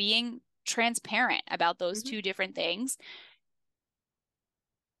just being transparent about those two different things.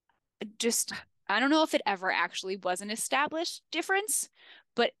 Just, I don't know if it ever actually was an established difference,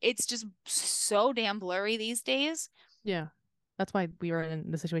 but it's just so damn blurry these days. Yeah. That's why we were in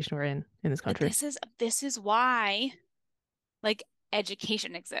the situation we're in this But country. this is why like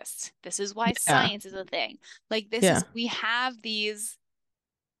education exists. This is why Yeah. science is a thing. Like this Yeah. is we have these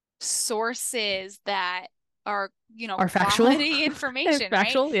sources that are, Are factual. quality information, right?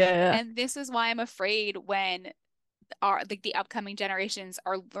 Factual. Yeah, yeah. And this is why I'm afraid when our like the upcoming generations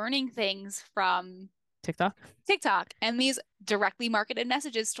are learning things from TikTok. TikTok and these directly marketed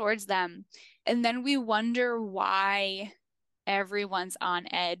messages towards them. And then we wonder why everyone's on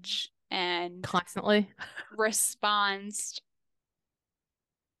edge and Constantly. responds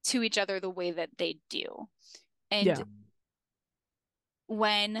to each other the way that they do. And Yeah.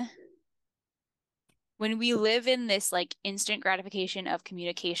 when when we live in this like instant gratification of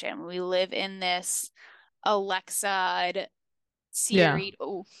communication, when we live in this Alexa, Yeah. Siri,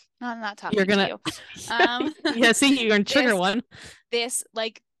 oh, I'm not You're talking to gonna you. Um, Yeah, see, you're gonna trigger this one. this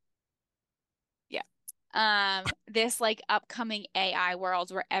like yeah. This like upcoming AI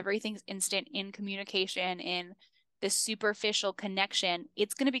world where everything's instant in communication, in this superficial connection,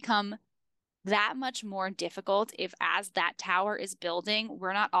 it's going to become that much more difficult if, as that tower is building,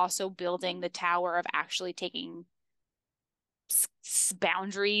 we're not also building the tower of actually taking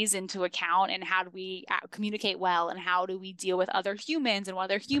boundaries into account and how do we communicate well and how do we deal with other humans and what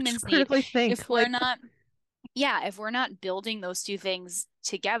other Just humans need. critically think. If we're Like, not, yeah, if we're not building those two things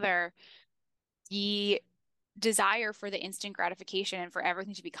together, the desire for the instant gratification and for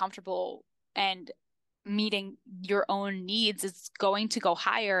everything to be comfortable and meeting your own needs is going to go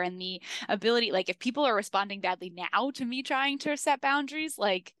higher, and the ability, like if people are responding badly now to me trying to set boundaries,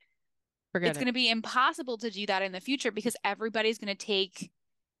 like forget it's going it. to be impossible to do that in the future because everybody's going to take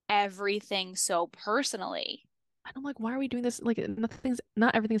everything so personally. And I'm like, why are we doing this? Like,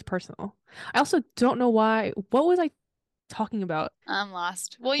 not everything's personal. I also don't know why. What was I talking about? I'm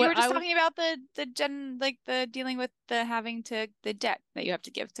lost. Well, you What were just I was talking about the gen like the dealing with the having to the debt that you have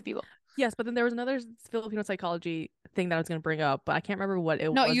to give to people. Yes, but then there was another Filipino psychology thing that I was going to bring up, but I can't remember what it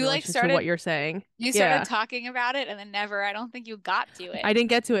No, was in you like relation to what started you're saying. you started Yeah, talking about it and then never, I don't think you got to it. I didn't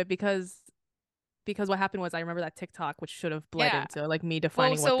get to it because what happened was I remember that TikTok, which should have bled Yeah. into like me Well,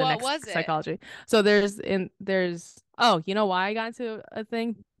 defining so what the what next was it? psychology. So there's oh, you know why I got into a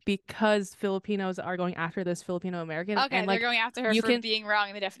thing? Because Filipinos are going after this Filipino American, Okay, and they're like going after her you for can being wrong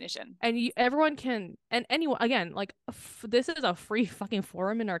in the definition. everyone can, and anyone, again, like this is a free fucking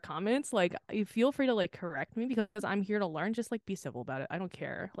forum in our comments, like you feel free to like correct me because I'm here to learn. Just like be civil about it. I don't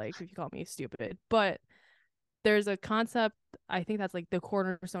care like if you call me stupid, but there's a concept, I think that's like the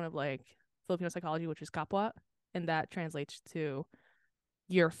cornerstone of like Filipino psychology, which is kapwa, and that translates to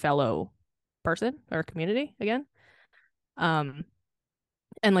your fellow person or community again. um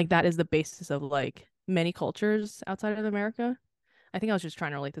and like that is the basis of like many cultures outside of America. I think I was just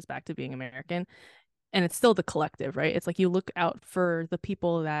trying to relate this back to being American, and it's still the collective, right? It's like you look out for the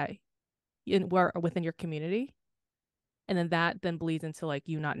people that were within your community, and then that then bleeds into like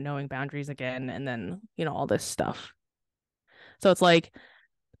you not knowing boundaries again, and then all this stuff. So it's like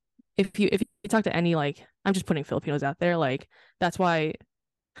if you talk to any, like, I'm just putting Filipinos out there, like that's why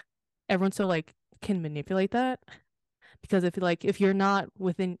everyone so like can manipulate that, because if you're not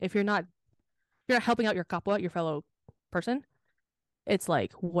helping out your kapwa, your fellow person, it's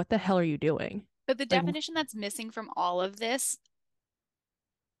like what the hell are you doing? But the Like, definition that's missing from all of this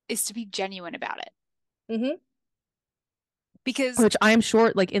is to be genuine about it. hmm Because, which I'm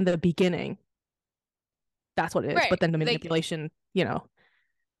sure like in the beginning that's what it is, but right, then the like manipulation,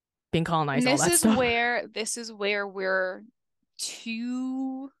 being colonized, all that stuff. this is where we're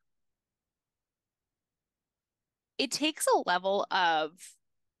too, it takes a level of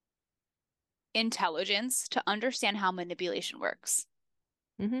intelligence to understand how manipulation works.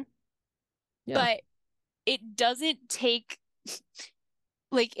 hmm Yeah. But it doesn't take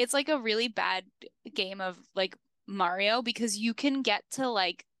like it's like a really bad game of like Mario because you can get to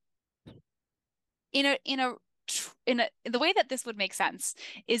like in a the way that this would make sense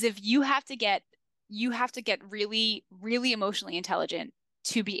is if you have to get really really emotionally intelligent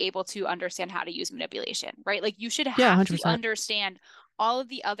to be able to understand how to use manipulation, right? Like you should Yeah, have to 100%. understand all of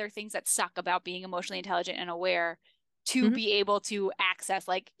the other things that suck about being emotionally intelligent and aware to hmm be able to access,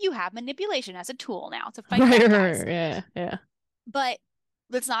 like you have manipulation as a tool now to fight Right, bad right, guys. right, yeah, yeah. But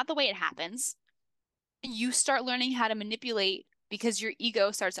that's not the way it happens. You start learning how to manipulate because your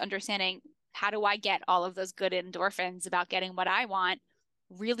ego starts understanding, how do I get all of those good endorphins about getting what I want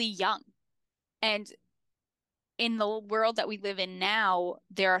really young. And in the world that we live in now,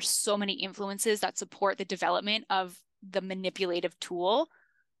 there are so many influences that support the development of the manipulative tool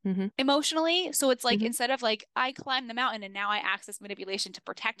emotionally. So it's like Hmm. instead of like I climb the mountain and now I access manipulation to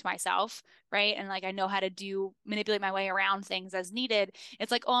protect myself, right? And like I know how to do manipulate my way around things as needed.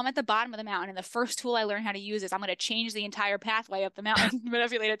 It's like, oh, I'm at the bottom of the mountain and the first tool I learn how to use is I'm going to change the entire pathway up the mountain,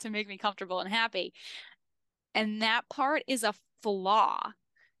 manipulate it to make me comfortable and happy. And that part is a flaw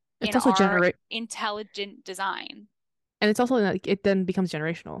It's in also our generate, intelligent design. and it's also like it then becomes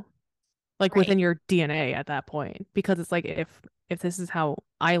generational, like Right. within your DNA at that point, because it's like if this is how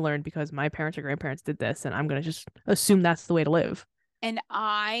I learned because my parents or grandparents did this, and I'm gonna just assume that's the way to live, And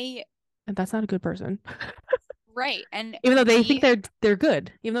I, and that's not a good person. right. And Even though they think we, they're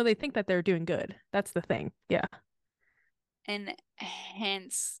good, even though they think that they're doing good. That's the thing. Yeah. and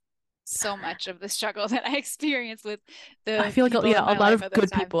hence so much of the struggle that I experienced with I the feel like people yeah, in a my lot life of at those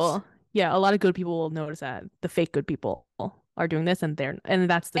good times. people, yeah, a lot of good people will notice that the fake good people are doing this and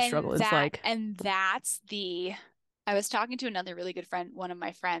that's the struggle. And It's like, that's the I was talking to another really good friend, one of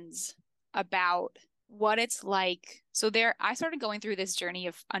my friends, about what it's like. So there I started going through this journey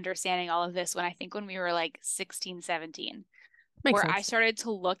of understanding all of this when I think when we were like 16, 17, makes where I sense. started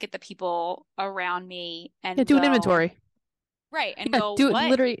to look at the people around me Yeah, and do an go, inventory. right, and Yeah, go, do it what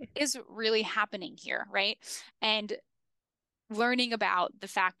literally. is really happening here, right? And learning about the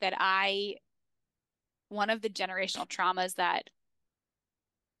fact that one of the generational traumas that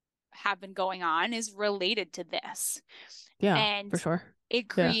have been going on is related to this. Yeah, And for sure. it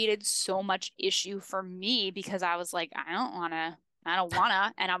Yeah. created so much issue for me because I was like, I don't wanna.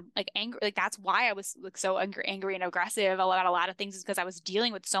 And I'm like angry. Like that's why I was like so angry and aggressive about a lot of things is because I was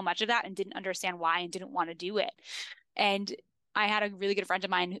dealing with so much of that and didn't understand why and didn't want to do it. And I had a really good friend of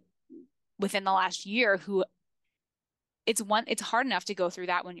mine within the last year who it's hard enough to go through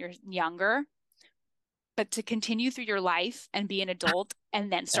that when you're younger, but to continue through your life and be an adult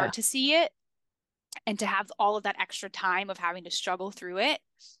and then Yeah. start to see it and to have all of that extra time of having to struggle through it,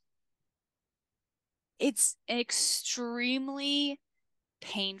 it's extremely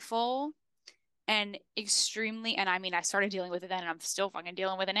painful and extremely, and I mean, I started dealing with it then and I'm still fucking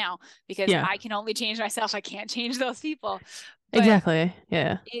dealing with it now because Yeah. I can only change myself. I can't change those people. But Exactly.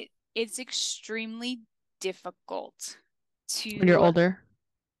 Yeah. it's extremely difficult When you're to older.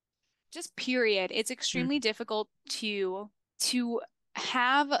 just period. It's Mm. extremely difficult to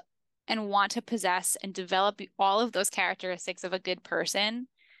have and want to possess and develop all of those characteristics of a good person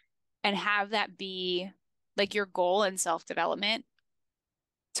and have that be like your goal in self-development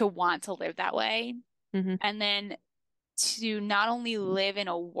to want to live that way. Hmm. And then to not only live in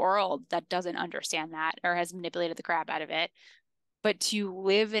a world that doesn't understand that or has manipulated the crap out of it, but to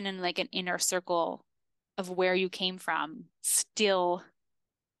live in like an inner circle of where you came from, still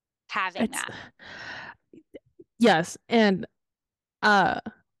having It's that. yes, and uh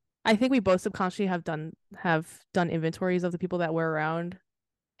I think we both subconsciously have done inventories of the people that we're around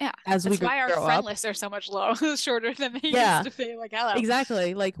Yeah. as we That's why our grow friend up. lists are so much low, shorter than they used Yeah, to be. Like, hello.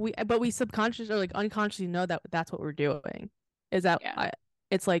 exactly. Like but we subconsciously or like unconsciously know that that's what we're doing. Is that Yeah.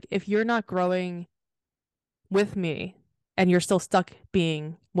 it's like if you're not growing with me and you're still stuck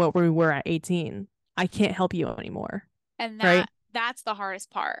being what we were at 18, I can't help you anymore, And right? that's the hardest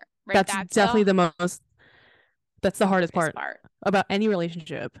part, right? That's That's definitely the the most that's the hardest hardest part part. about any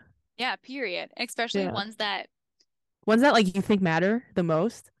relationship. Yeah, period. Especially Yeah. ones that Ones that like you think matter the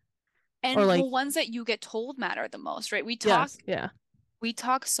most or and like well, ones that you get told matter the most, right? yes, yeah. We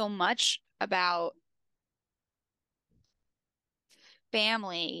talk so much about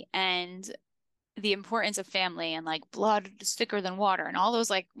family and the importance of family and like blood is thicker than water and all those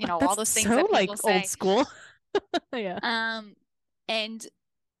like, all That's those things so that like people old say. school. Yeah. Um, and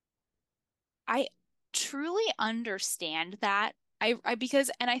I truly understand that. I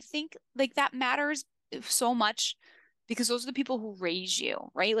because and I think like that matters so much because those are the people who raise you,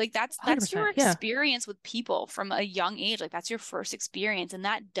 right? Like that's your 100%. Yeah. experience with people from a young age. Like that's your first experience and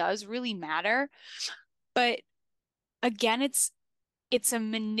that does really matter. But again, it's a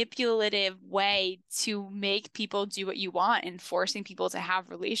manipulative way to make people do what you want and forcing people to have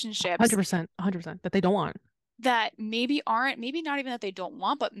relationships 100%. 100% that they don't want. that maybe aren't, maybe not even that they don't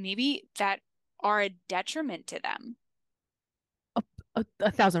want, but maybe that are a detriment to them. A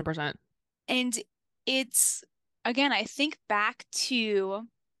 1,000%. And it's, again, I think back to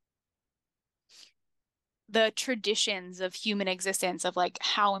the traditions of human existence of like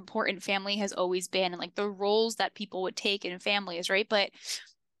how important family has always been and like the roles that people would take in families, right? But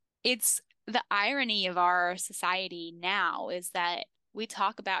it's the irony of our society now is that we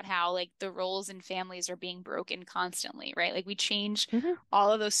talk about how like the roles in families are being broken constantly, right? Like we change Hmm.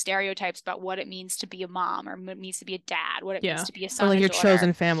 all of those stereotypes about what it means to be a mom or what it means to be a dad, what it means Yeah. to be a Or son, like a your daughter.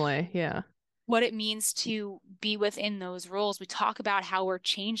 chosen family. Yeah. what it means to be within those rules. We talk about how we're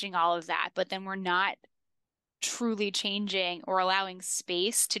changing all of that, but then we're not truly changing or allowing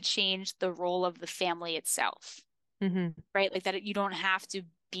space to change the role of the family itself, right? Like that you don't have to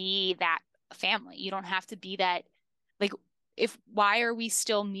be that family. You don't have to be that, like, why are we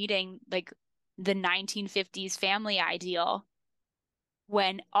still meeting like the 1950s family ideal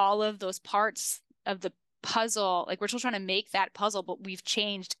when all of those parts of the puzzle, like we're still trying to make that puzzle, but we've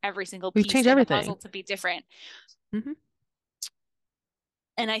changed every single We've piece changed in the everything. puzzle to be different. Mm-hmm.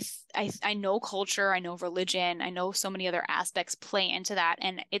 And I know culture, I know religion, I know so many other aspects play into that.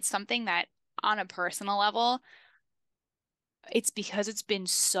 And it's something that on a personal level, it's because it's been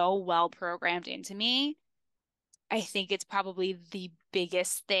so well programmed into me. I think it's probably the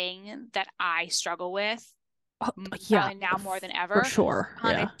biggest thing that I struggle with, Oh, yeah, probably now more than for ever, sure.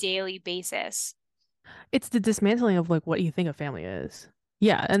 on a Yeah. daily basis. It's the dismantling of like what you think a family is.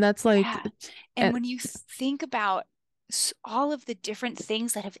 Yeah, and that's like Yeah. And and when you think about all of the different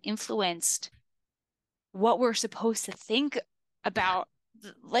things that have influenced what we're supposed to think about,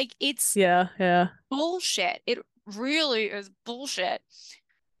 like it's yeah, yeah. bullshit. It really is bullshit.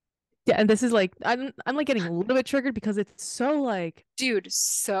 Yeah, and this is like I'm like getting a little bit triggered because it's so like Dude,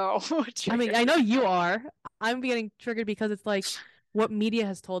 so I mean, triggered. I know you are. I'm getting triggered because it's like what media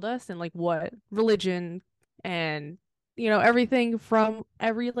has told us and like what religion and everything from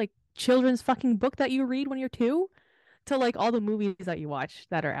every like children's fucking book that you read when you're 2 to like all the movies that you watch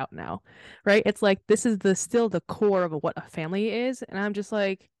that are out now. Right? It's like this is the still the core of what a family is and I'm just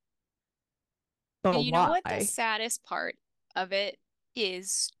like, but And you know what the why? saddest part of it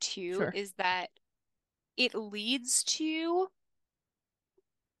is too, Sure. is that it leads to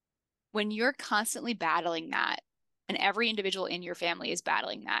when you're constantly battling that, and every individual in your family is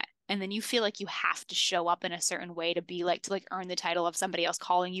battling that, and then you feel like you have to show up in a certain way to be like, to like earn the title of somebody else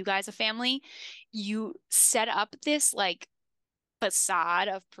calling you guys a family, you set up this like facade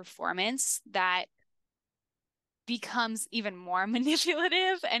of performance that becomes even more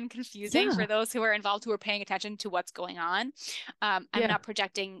manipulative and confusing for Yeah. those who are involved, who are paying attention to what's going on. I'm Yeah. not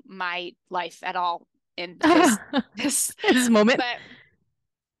projecting my life at all in this, In this moment. but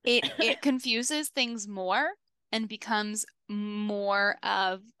it confuses things more and becomes more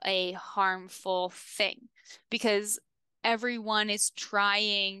of a harmful thing because everyone is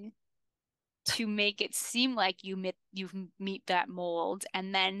trying to make it seem like you meet that mold,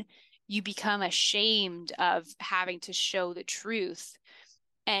 and then you become ashamed of having to show the truth.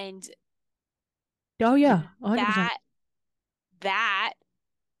 And Oh yeah, 100%. that that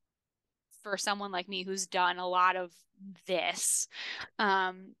for someone like me who's done a lot of this,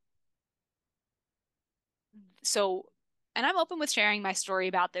 um so, and I'm open with sharing my story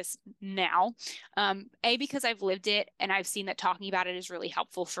about this now. A, because I've lived it and I've seen that talking about it is really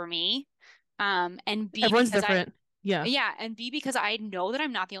helpful for me. And B, Everyone's because different. Yeah. yeah, and B, because I know that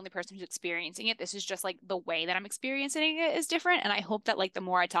I'm not the only person who's experiencing it. This is just like the way that I'm experiencing it is different. And I hope that like the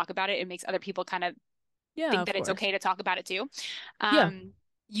more I talk about it, it makes other people kind of Yeah, think of that it's course. okay to talk about it too. Yeah.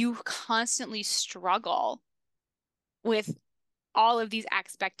 You constantly struggle with all of these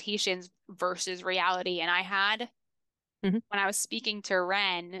expectations versus reality. And I had Hmm. when I was speaking to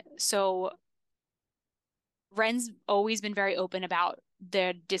Ren, so Ren's always been very open about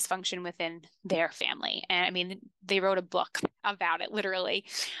the dysfunction within their family. And I mean, they wrote a book about it, literally.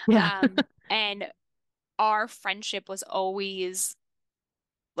 Yeah. And our friendship was always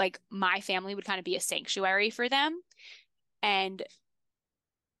like my family would kind of be a sanctuary for them. And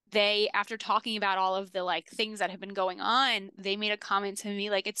they, after talking about all of the like things that have been going on, they made a comment to me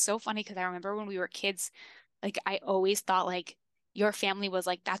like, it's so funny because I remember when we were kids, like I always thought like your family was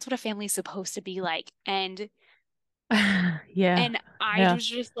like, that's what a family is supposed to be like. Yeah. And I Yeah. was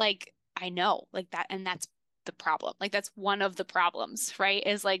just like, I know, like that, and that's the problem. Like that's one of the problems, right?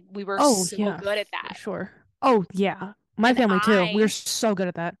 Is like we were Oh, so yeah, good at for that. sure. Oh, yeah. My And family too. We're I, so good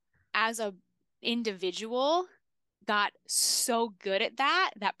at that. as a individual, got so good at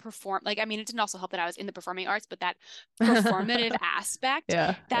that perform like I mean it didn't also help that I was in the performing arts, but that performative aspect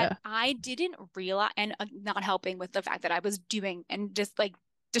Yeah. that Yeah. I didn't realize, and not helping with the fact that I was doing and just like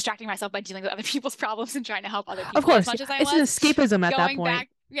distracting myself by dealing with other people's problems and trying to help other Of people as course. much as I It's an was escapism at that going point. back,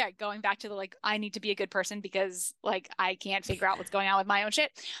 yeah, going back to the like I need to be a good person because like I can't figure out what's going on with my own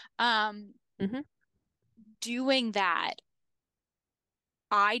shit. um Hmm. Doing that,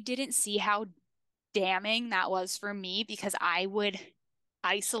 I didn't see how damning that was for me because I would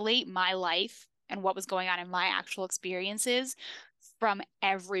isolate my life and what was going on in my actual experiences from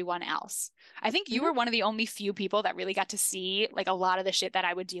everyone else. I think you Hmm. were one of the only few people that really got to see like a lot of the shit that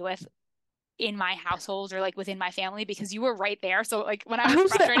I would deal with in my household or like within my family because you were right there. So like when I I was was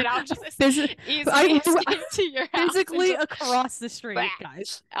frustrated, I would just easily escape to your house and physically just across the street,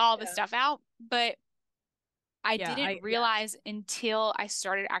 guys. all the Yeah. stuff out. But I Yeah, didn't realize until I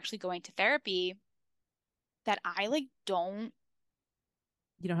started actually going to therapy that I like don't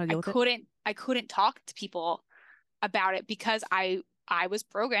you know how to deal with it. I couldn't talk to people about it because I was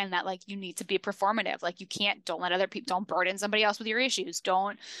programmed that like you need to be performative. Like you can't don't let other people don't burden somebody else with your issues.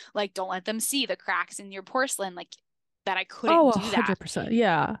 Don't let them see the cracks in your porcelain like that I couldn't Oh, do that. 100%.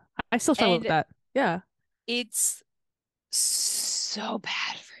 Yeah. I still struggle with And that. Yeah. it's so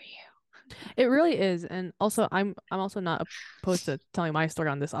bad for you. It really is. And also I'm also not opposed to telling my story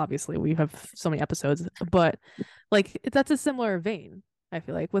on this, obviously. We have so many episodes, but like that's a similar vein. I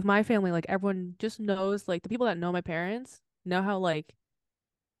feel like with my family, like everyone just knows, like the people that know my parents know how like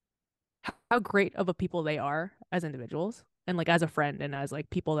how great of a people they are as individuals and like as a friend and as like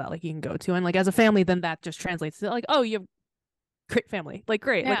people that like you can go to, and like as a family then that just translates to like, oh, you have great family, like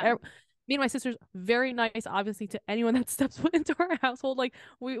great, like Yeah. me and my sister's very nice obviously to anyone that steps foot into our household. Like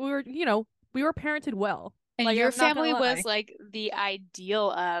we were, we were parented well, And like your I'm not gonna family was lie. like the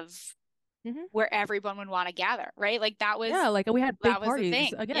ideal of Hmm. where everyone would want to gather, right? Like Yeah, like we had big that was the parties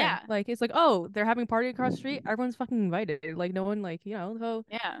thing. again, Yeah. like it's like, oh, they're having a party across the street, everyone's fucking invited, like no one, like so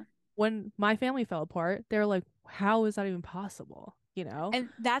Yeah. when my family fell apart they're like, how is that even possible, And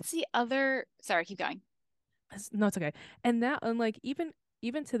that's the other, sorry, keep going. No, it's okay. And that, and like even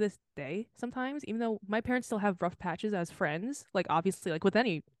to this day, sometimes even though my parents still have rough patches as friends, like obviously like with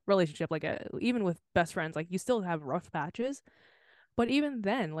any relationship, like even with best friends, like you still have rough patches. But even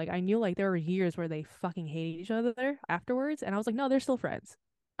then, like I knew like there were years where they fucking hated each other afterwards, and I was like, no, they're still friends.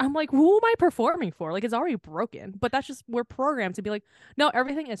 I'm like, who am I performing for? Like it's already broken. But that's just we're programmed to be like, no,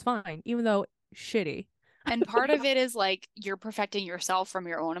 everything is fine, even though shitty. And part of it is like you're protecting yourself from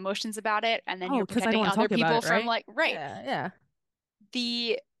your own emotions about it, and then Oh, you're because I don't protecting want to other talk about people it, from right? like, right. Yeah, yeah.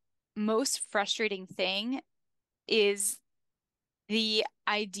 The most frustrating thing is the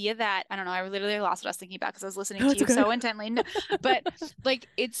idea that I don't know, I literally lost what I was thinking about because I was listening No, to it's you okay. so intently. No, but like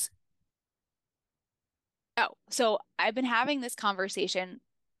it's so I've been having this conversation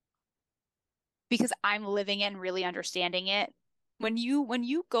because I'm living it and really understanding it. When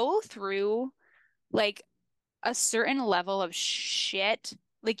you go through like a certain level of shit,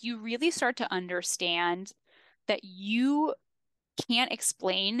 like you really start to understand that you can't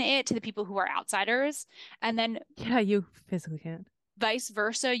explain it to the people who are outsiders. And then Yeah, you physically can't. vice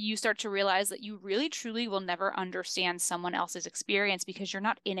versa, you start to realize that you really truly will never understand someone else's experience because you're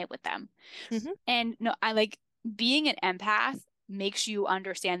not in it with them. Hmm. And no, I like being an empath makes you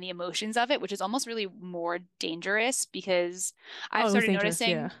understand the emotions of it, which is almost really more dangerous because I've Oh, it was started dangerous. noticing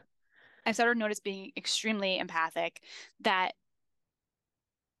Yeah. I started notice being extremely empathic that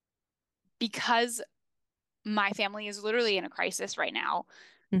because my family is literally in a crisis right now,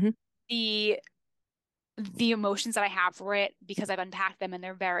 Hmm. the the emotions that I have for it because I've unpacked them and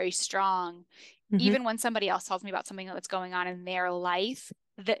they're very strong. Hmm. Even when somebody else tells me about something that's going on in their life,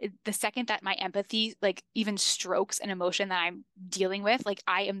 the second that my empathy like even strokes an emotion that I'm dealing with, like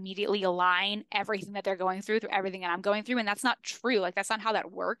I immediately align everything that they're going through everything that I'm going through, and that's not true. Like that's not how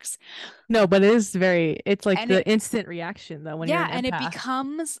that works. No, but it's like And it the instant reaction though when you're yeah, an and empath.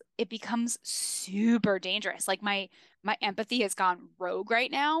 it becomes super dangerous. Like my empathy has gone rogue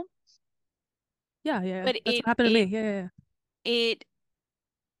right now, Yeah, yeah. but That's what happened to me. Yeah, yeah, it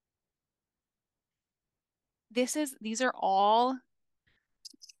this is these are all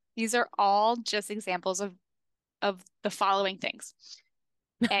just examples of the following things.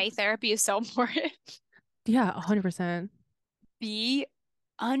 A, therapy is so important. yeah. 100%. B,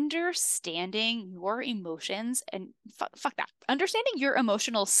 understanding your emotions and fuck that. Understanding your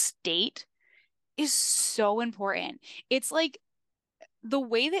emotional state is so important. It's like the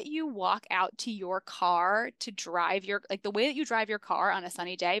way that you walk out to your car to drive your like the way that you drive your car on a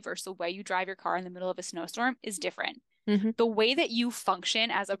sunny day versus the way you drive your car in the middle of a snowstorm is different. Hmm. The way that you function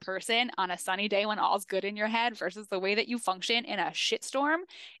as a person on a sunny day when all's good in your head versus the way that you function in a shitstorm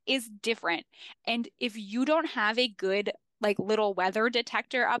is different. And if you don't have a good like little weather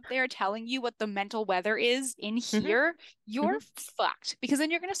detector up there telling you what the mental weather is in Hmm. here, you're Hmm. fucked because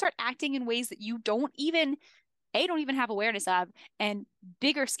then you're going to start acting in ways that you don't even have awareness of, and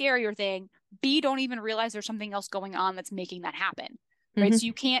bigger, scarier thing, B, don't even realize there's something else going on that's making that happen. Right. So Hmm.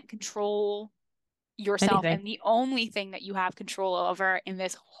 you can't control yourself. Anything. And the only thing that you have control over in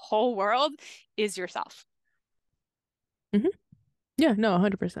this whole world is yourself. Hmm. Yeah, no,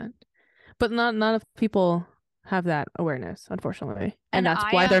 100%. But not enough people have that awareness, unfortunately. And And that's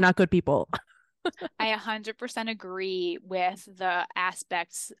why they're not good people. I 100% agree with the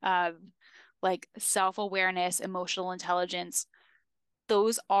aspects of like self-awareness, emotional intelligence,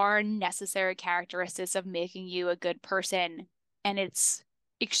 those are necessary characteristics of making you a good person. And it's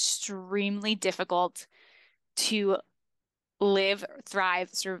extremely difficult to live, thrive,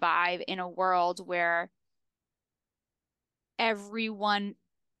 survive in a world where everyone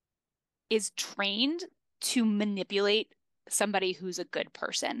is trained to manipulate somebody who's a good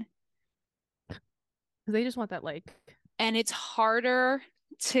person. Because they just want that like. And it's harder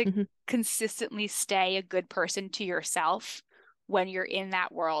to Mhm. consistently stay a good person to yourself when you're in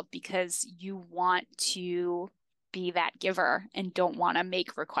that world because you want to be that giver and don't want to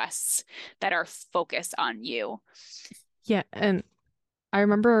make requests that are focused on you. Yeah, and I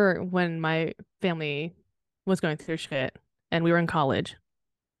remember when my family was going through shit and we were in college.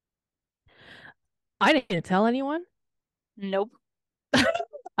 I didn't tell anyone. Nope.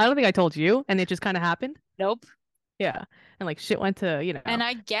 I don't think I told you, and it just kind of happened. Nope. Yeah, and like shit went to, And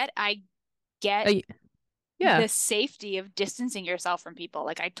I get uh, yeah, the safety of distancing yourself from people.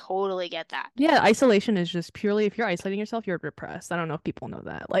 Like I totally get that. yeah. Isolation is just purely if you're isolating yourself, you're repressed. I don't know if people know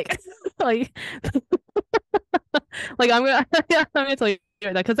that. Like, like, like I'm gonna tell you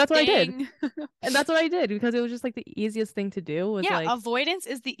that because that's what I did, Ding. and that's what I did because it was just like the easiest thing to do was Yeah, like avoidance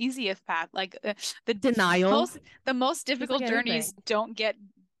is the easiest path. Like the denial, most just like difficult anything. journeys don't get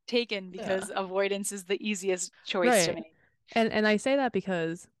taken Yeah, because avoidance is the easiest choice to right. make. And I say that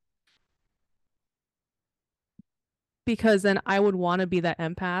because then I would want to be that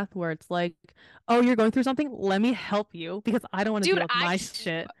empath where it's like, oh, you're going through something, let me help you because I don't want to Dude, deal with my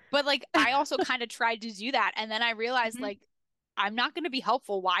shit. but like I also kind of tried to do that and then I realized Mhm. like I'm not going to be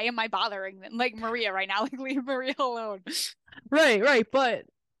helpful. Why am I bothering them? Like Maria right now? Like leave Maria alone. Right, right.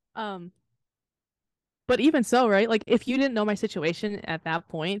 But even so, right? Like if you didn't know my situation at that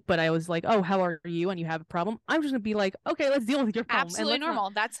point, but I was like, "Oh, how are you?" and you have a problem, I'm just gonna be like, "Okay, let's deal with your problem and Absolutely let's not."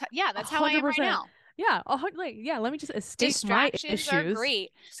 normal. That's how I am right 100%. now. Yeah, like yeah, let me just escape my Distractions are issues.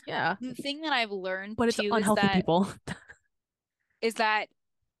 great. Yeah, The thing that I've learned but it's too unhealthy people. is that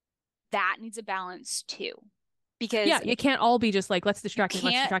needs a balance too. Yeah, Because you can't all be just like, "Let's you distract me,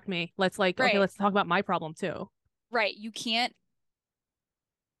 let's can't, distract me." Let's like, okay, right, let's talk about my problem too. right. You can't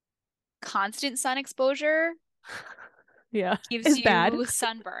constant sun exposure Yeah, gives it's bad. you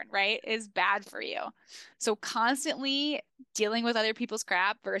sunburn, right? Is bad for you. So constantly dealing with other people's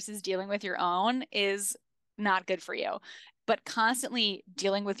crap versus dealing with your own is not good for you. But constantly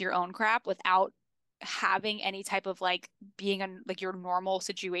dealing with your own crap without having any type of like being in like your normal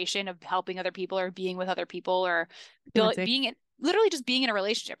situation of helping other people or being with other people or Give and take. being in literally just being in a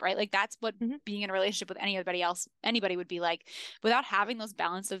relationship, right? Like that's what Hmm. being in a relationship with anybody would be like. Without having those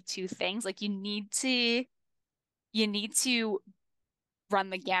balance of two things, like you need to run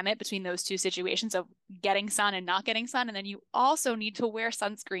the gamut between those two situations of getting sun and not getting sun. And then you also need to wear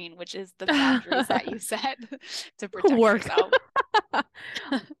sunscreen, which is the boundaries that you set to protect Work. yourself.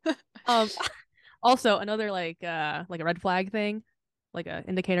 Um, Also another like a red flag thing, like a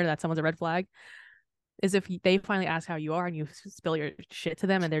indicator that someone's a red flag, is if they finally ask how you are and you spill your shit to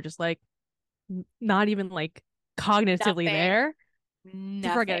them and they're just like not even like cognitively Nothing. there.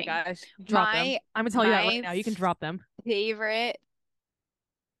 Just forget it, Nothing. guys. Drop them. My I'm gonna tell you that right my now. You can drop them. favorite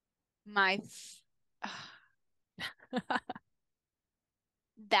my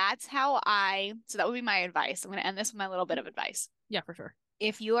that's how so that would be my advice. I'm going to end this with my little bit of advice. Yeah, for sure.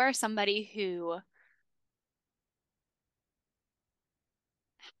 If you are somebody who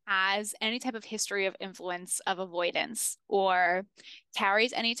has any type of history of influence of avoidance or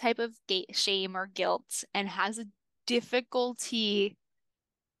carries any type of shame or guilt and has a difficulty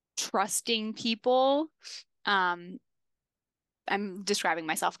trusting people, um, I'm describing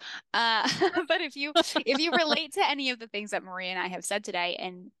myself. But if you relate to any of the things that Maria and I have said today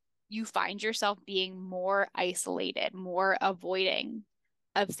and you find yourself being more isolated, more avoiding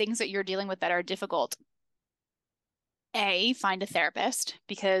of things that you're dealing with that are difficult, find a therapist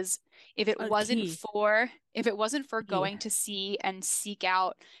because if it A wasn't key. for if it wasn't for Key. going to see and seek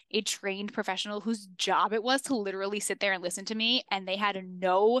out a trained professional whose job it was to literally sit there and listen to me and they had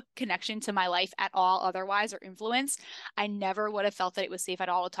no connection to my life at all otherwise or influence, I never would have felt that it was safe at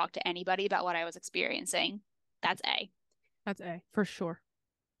all to talk to anybody about what I was experiencing. That's A. That's A for sure.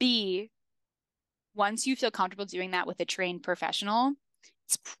 B, once you feel comfortable doing that with a trained professional,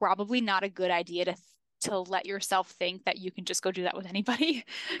 it's probably not a good idea to let yourself think that you can just go do that with anybody.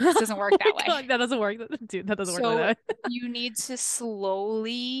 It doesn't work Oh my that way. God, that doesn't work. Dude, that doesn't work like So that. you need to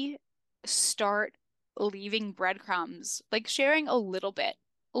slowly start leaving breadcrumbs, like sharing a little bit,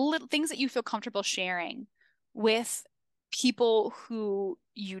 little things that you feel comfortable sharing with people who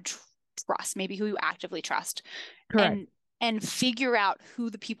you trust, maybe who you actively trust. Correct. And and figure out who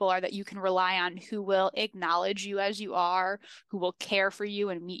the people are that you can rely on, who will acknowledge you as you are, who will care for you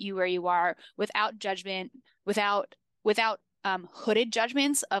and meet you where you are without judgment, without hooded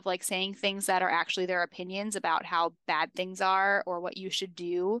judgments of like saying things that are actually their opinions about how bad things are or what you should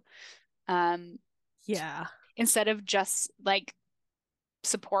do. Yeah. Instead of just like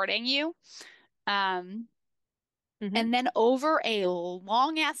supporting you. And then over a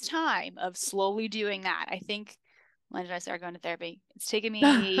long ass time of slowly doing that, I think, when did I start going to therapy? It's taken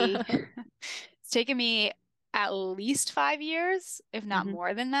me at least 5 years, if not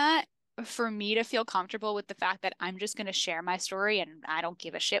more than that, for me to feel comfortable with the fact that I'm just going to share my story and I don't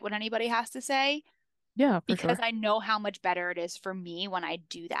give a shit what anybody has to say. Yeah, for because sure. I know how much better it is for me when I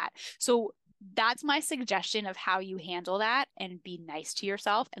do that. So that's my suggestion of how you handle that, and be nice to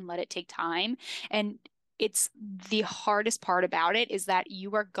yourself and let it take time. And it's the hardest part about it is that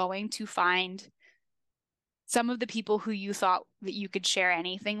you are going to find some of the people who you thought that you could share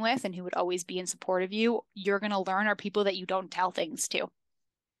anything with and who would always be in support of you, you're going to learn are people that you don't tell things to.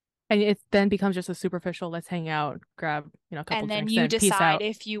 And it then becomes just a superficial, let's hang out, grab, a couple And then drinks, you then peace decide out.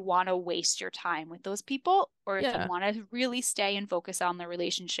 if you want to waste your time with those people or if you Yeah. want to really stay and focus on the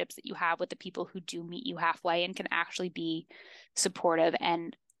relationships that you have with the people who do meet you halfway and can actually be supportive.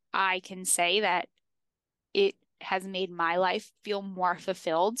 And I can say that it has made my life feel more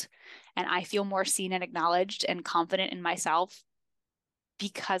fulfilled, and I feel more seen and acknowledged and confident in myself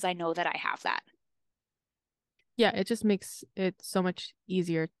because I know that I have that. Yeah, it just makes it so much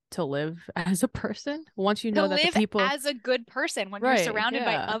easier to live as a person once you To know that the live people. as a good person when you're Right, surrounded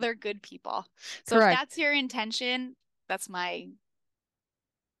by yeah. other good people. So if Correct. that's your intention, that's my,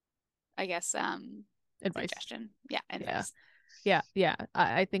 I guess, Advice. suggestion. Yeah, Yeah. advice. Yeah.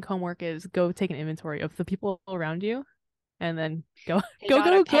 I think homework is go take an inventory of the people around you and then go Take out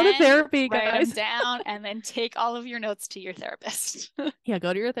a go to pen, therapy, write them guys. down, and then take all of your notes to your therapist. Yeah,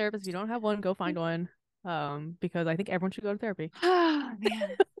 go to your therapist. If you don't have one, go find one. Because I think everyone should go to therapy. Oh,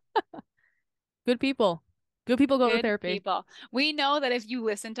 man. Good people. Good people go to Good therapy. people. We know that if you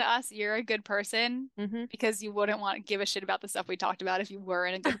listen to us, you're a good person because you wouldn't want to give a shit about the stuff we talked about if you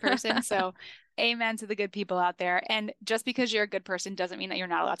weren't a good person. So, amen to the good people out there. And just because you're a good person doesn't mean that you're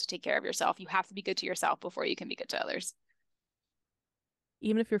not allowed to take care of yourself. You have to be good to yourself before you can be good to others.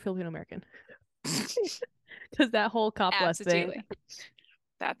 Even if you're Filipino American. Because that whole cop less thing Absolutely.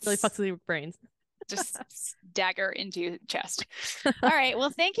 That's really fucks with your brains. just dagger into your chest. All right. Well,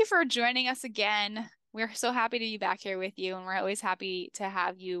 thank you for joining us again. We're so happy to be back here with you, and we're always happy to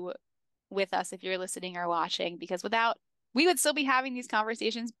have you with us if you're listening or watching, because we would still be having these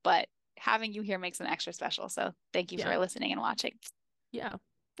conversations, but having you here makes them extra special. So thank you for Yeah. listening and watching. Yeah.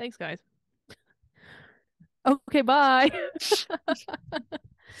 Thanks, guys. Okay, bye.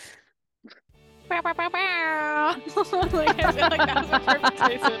 Like, I feel like that was a perfect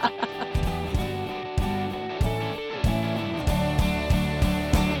place.